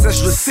parle en sèche,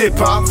 je le sais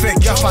pas. Fais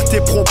gaffe à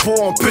tes propos,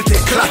 on peut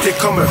t'éclater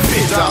comme un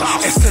pétard.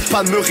 Essaie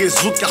pas de me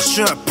résoudre car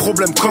j'suis un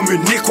problème comme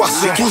une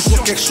équation.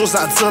 Toujours quelque chose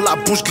à dire, la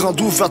bouche grande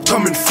ouverte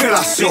comme une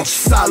fellation.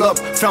 Salope,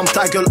 ferme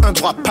ta gueule, un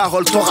droit de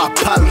parole, t'auras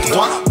pas le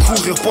droit.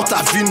 Courir pour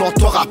ta vie, non,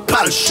 t'auras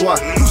pas le choix.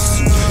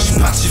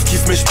 J'patif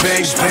kiffe mais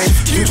j'bang bang.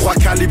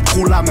 2-3 calibres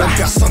pour la même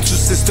personne, tu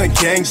sais c'est un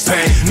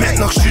gangbang.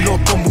 Maintenant que j'suis dans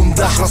ton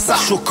munda, j'rends ça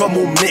chaud comme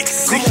au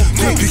Mexique.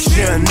 Depuis que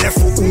j'ai un F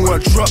ou un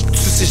drop,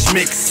 tu sais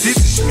j'm'excite.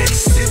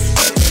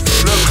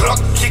 Le Glock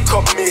qui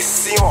comme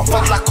Messi, on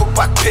vend de la coupe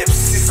à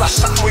Pepsi. Ça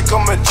chatouille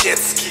comme un jet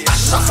ski. À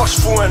chaque fois que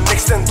j'fous un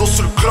extendo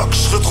sur le Glock,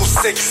 je le trouve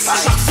sexy. À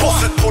chaque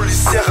poursuite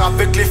policière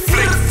avec les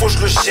flics, faut que je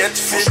le jette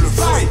vite.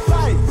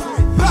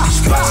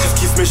 J'patif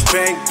kiffe mais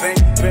j'bang bang.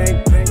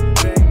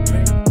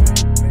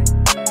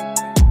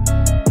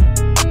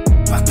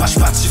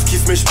 J'patif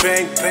kiffe mais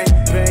j'bang bang.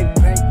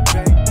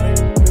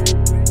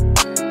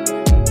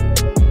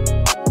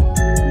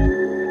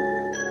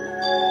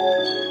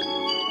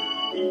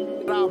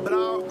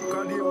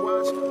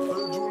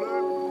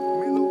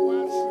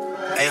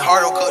 Hey,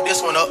 Hardo, cut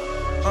this one up.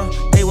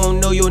 They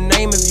won't know your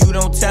name if you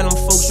don't tell them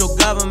folks your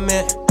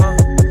government.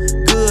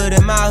 Good Good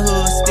in my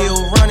hood, still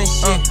running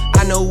shit.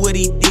 I know what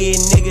he did,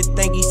 nigga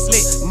think he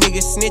slick.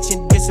 Nigga snitch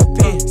and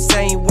disappear.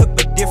 Same whip,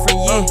 a different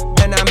year.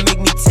 Then I make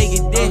me take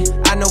it there.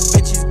 I know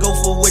bitches go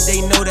for what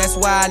they know, that's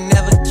why I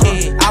never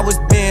cared. I was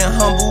being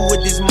humble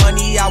with this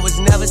money, I was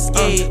never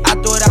scared. I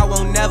thought I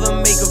won't never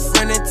make a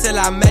friend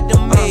until I met the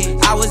man.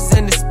 I was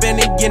in the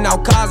spinning, getting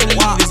out cars and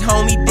leave his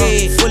homie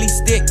dead. Fully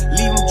stick,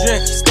 leave him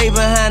drink, stay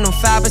behind him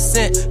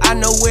 5%. I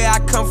know where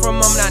I come from,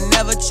 I'm not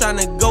never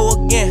tryna go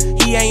again.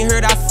 He ain't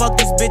heard I fuck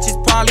this bitch,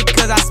 it's probably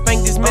cause I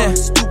spanked this man.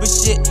 Stupid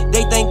shit,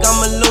 they think I'm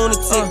a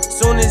lunatic.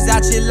 Soon as I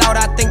chill out,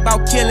 I think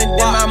about killing,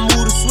 then my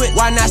mood will switch.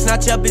 Why not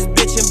snatch up his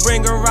bitch and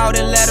bring her out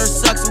and let her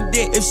suck some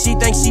dick? If she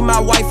thinks she my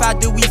wife, I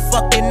do, we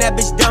fucked and that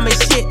bitch dumb as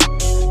shit.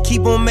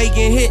 Keep on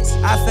making hits.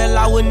 I fell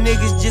out with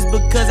niggas just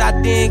because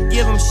I didn't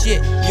give them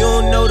shit. You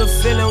don't know the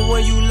feeling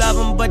when you love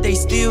them, but they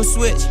still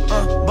switch.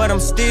 But I'm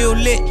still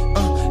lit,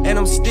 and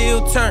I'm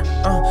still turned,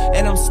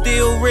 and I'm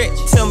still rich.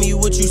 Tell me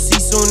what you see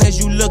soon as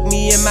you look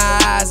me in my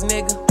eyes,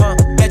 nigga.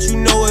 Bet you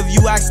know if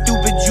you act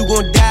stupid, you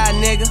gon' die,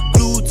 nigga.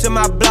 Glued to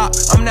my block,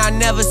 I'm not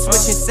never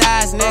switching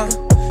sides,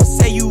 nigga.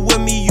 Say you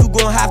with me, you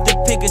gon' have to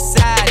pick a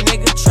side,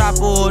 nigga.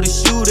 Trapper or the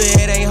shooter,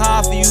 it ain't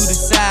hard for you to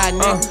decide,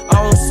 nigga.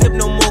 I don't sip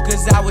no more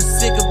cause I was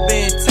sick of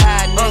being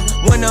tired,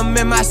 nigga. When I'm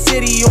in my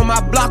city, on my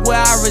block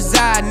where I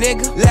reside,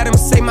 nigga. Let them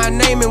say my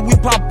name and we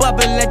pop up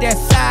and let that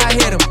fire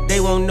hit them. They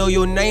won't know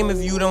your name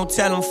if you don't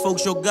tell them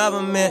folks your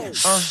government.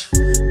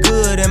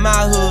 Good in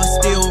my hood,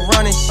 still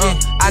running shit.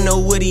 I know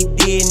what he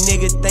did,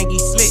 nigga think he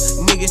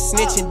slick. Nigga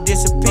snitch and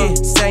disappear.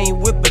 Same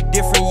whip, a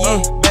different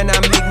year. Then I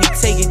make me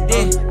take it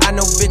there. I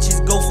know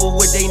bitches go for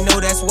what they know,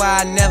 that's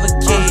why I never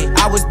cared.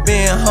 I was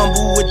being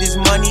humble with this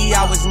money,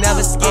 I was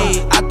never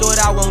scared. I thought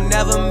I won't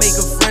never make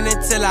a friend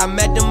until I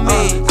met the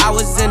man. I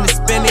was in the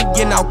spinning,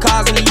 getting out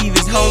cars and leave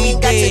his homie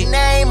got dead. your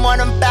name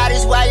on them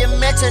bodies, why you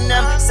mention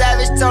them?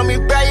 Savage told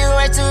me, bro, you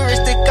ain't too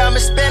rich to come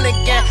and spin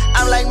again.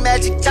 I'm like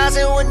Magic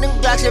Johnson with them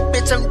Glocks, yeah,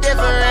 bitch, I'm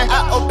different.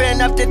 I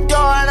open up the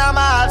door and all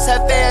my ops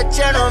have fair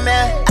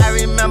gentleman. I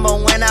remember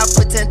when I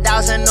put 10,000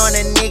 on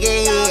a nigga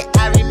head.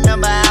 I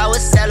remember I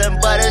was selling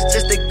butters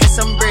just to get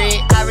some bread.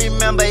 I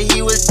remember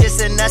he was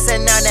dissing us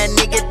and now that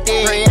nigga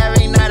dead.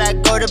 Every night I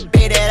go to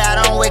bed and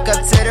I don't wake up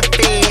to the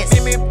feds.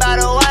 Meet me by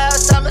the White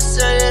House, I'ma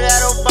show you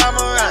that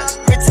Obama runs.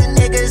 Rich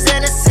niggas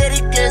in the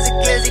city,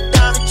 glizzy,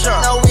 Donald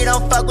Trump. No, we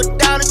don't fuck with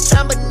Donald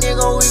Trump, but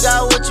nigga, we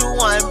got what you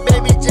want.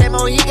 Baby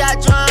J-Mo, he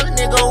got drums,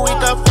 nigga, we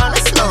come from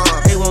the slum.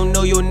 They won't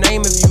know your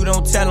name if you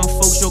don't tell them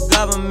folks your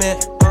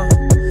government.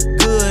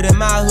 Good in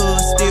my hood,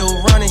 still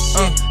running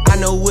shit. I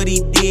know what he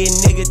did,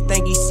 nigga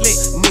think he slick.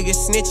 Nigga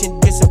snitch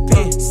and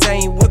disappear.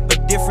 Same whip, a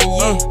different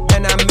year.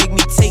 Then I make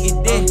me take it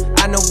there.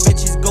 I know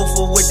bitches go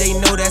for what they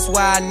know, that's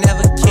why I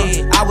never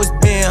cared. I was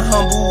being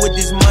humble with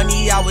this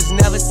money, I was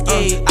never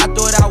scared. I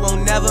thought I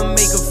won't never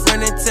make a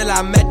friend until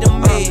I met the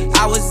man.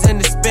 I was in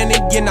the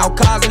spinning, getting out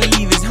cars and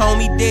leave his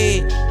homie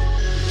dead.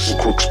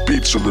 Crooks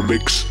beats in the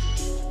mix.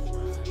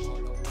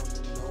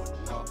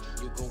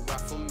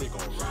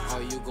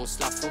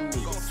 Slap for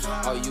me?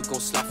 Are you gon'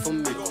 slap for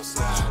me?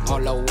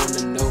 All I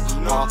wanna know,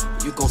 are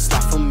you gon'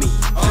 slap for me?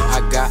 I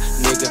got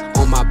nigga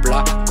on my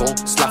block, gon'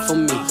 slap for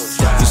me.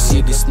 You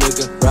see this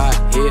nigga right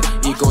here,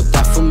 he gon'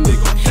 die for me.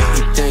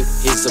 He think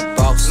he's a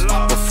boss,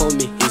 but for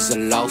me he's a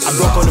loss. I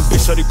broke on the bitch,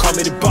 so they call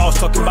me the boss.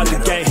 Talking about the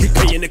gang, he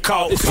paying the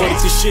call. It's funny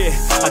to shit.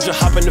 I just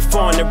hop in the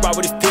phone and ride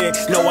with his dick.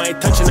 No, I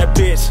ain't touching that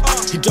bitch.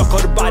 He drunk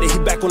on the body, he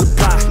back on the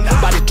block.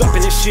 Body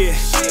dropping this shit.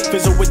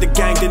 Fizzle with the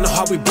gang, they know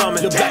how we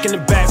bumming. Look back in the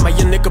back, my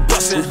young nigga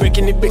bustin'.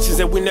 Breaking the bitches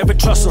and we never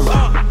trust them.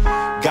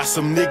 Got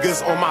some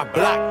niggas on my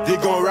block, they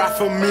gon' ride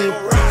for me.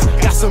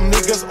 Got some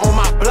niggas on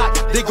my block,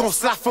 they gon'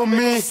 slide for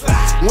me.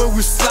 When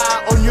we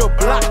slide on your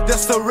block,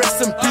 that's a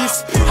rest in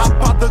peace. Hop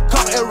out the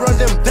car and run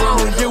them down,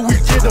 yeah, we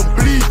get them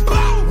bleed.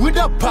 With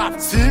a pop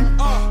team,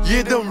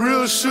 yeah, them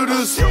real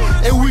shooters.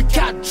 And we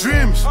got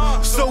dreams,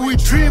 so we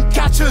dream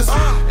catchers.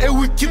 And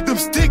we keep them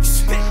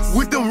sticks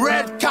with them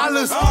red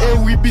collars.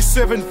 And we be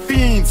seven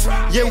fiends,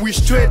 yeah, we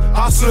straight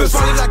hustlers. Tu veux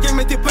parler de la game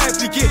mais t'es pas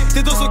impliqué.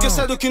 T'es dans aucun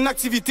salle d'aucune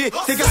activité.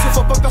 Tes gars se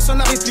font pas, personne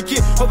n'a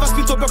répliqué. On va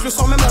split au bloc le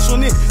soir même la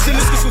journée. C'est le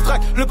ski sous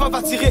track, le pas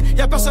va tirer.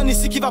 Y'a personne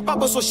ici qui va pas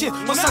bosser au shit.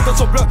 On s'attend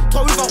son bloc,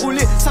 3 il va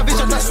rouler. Ça veut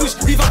dire que la switch,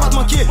 il va pas te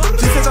manquer.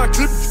 J'étais dans un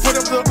clip,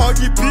 j'prenais de un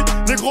hippie.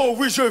 Négro,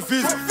 oui je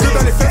vise. Yeux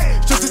dans les fesses,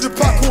 je te dis de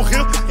pas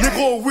courir.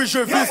 Négro, oui je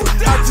vise.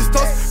 À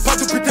distance, pas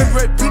de putain de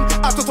red pin.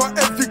 Attends-toi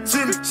être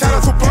victime.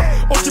 Shout-out au pop,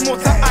 on qui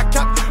monte la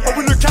A4. On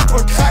veut le 4,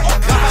 on craque.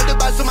 Rafale de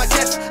balles sur ma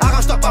caisse.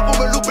 Arrange-toi pas pour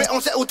me louper. On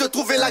sait où te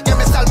trouver, la game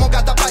est sale, mon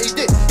gars, t'as pas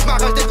idée.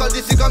 J'm'arrache d'école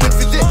d'ici comme une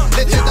fusée.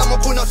 Les tiens dans mon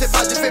crew, non, c'est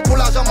pas du fait pour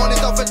l'argent. Mon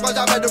état fait pas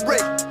jamais de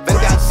break.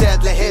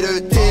 24-7, les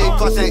haters dig.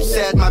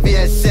 3-5-7, ma vie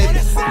est sick.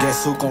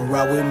 Guess who gon'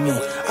 ride with me?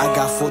 I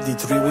got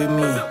 43 with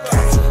me.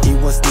 He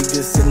was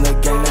niggas in the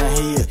gang, now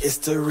he a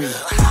history.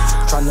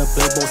 Tryna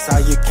play both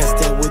sides, you can't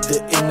stay with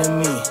the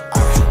enemy.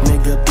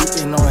 Nigga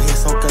beating on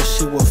his hoe cause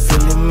she was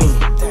feeling me.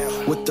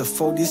 with the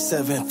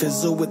 47,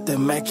 fizzle with the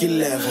Mac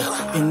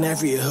 11. In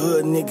every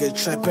hood, nigga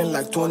trapping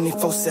like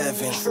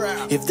 24/7.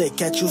 If they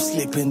catch you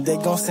sleeping, they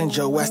gon' send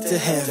your ass to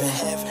heaven.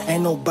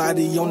 Ain't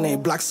nobody on they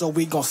block, so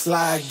we gon'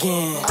 slide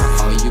again.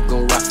 Are you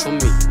gon' ride for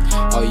me?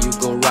 Are you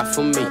gon' ride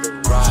for me?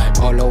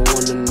 All I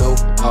wanna know,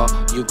 are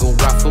you gon'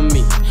 ride for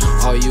me?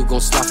 Are you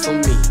gon' slide for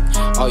me?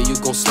 Are you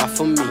gon' slide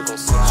for me?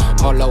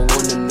 All I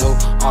wanna know,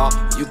 are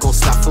you gon'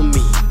 slide for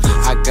me?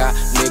 I got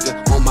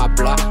nigga on my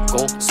block,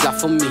 gon' slide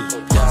for me.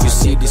 You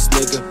see this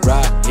nigga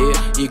right here,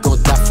 he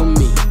gon' die for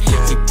me.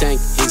 He think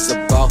he's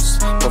a boss,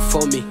 but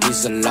for me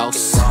he's a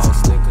loss.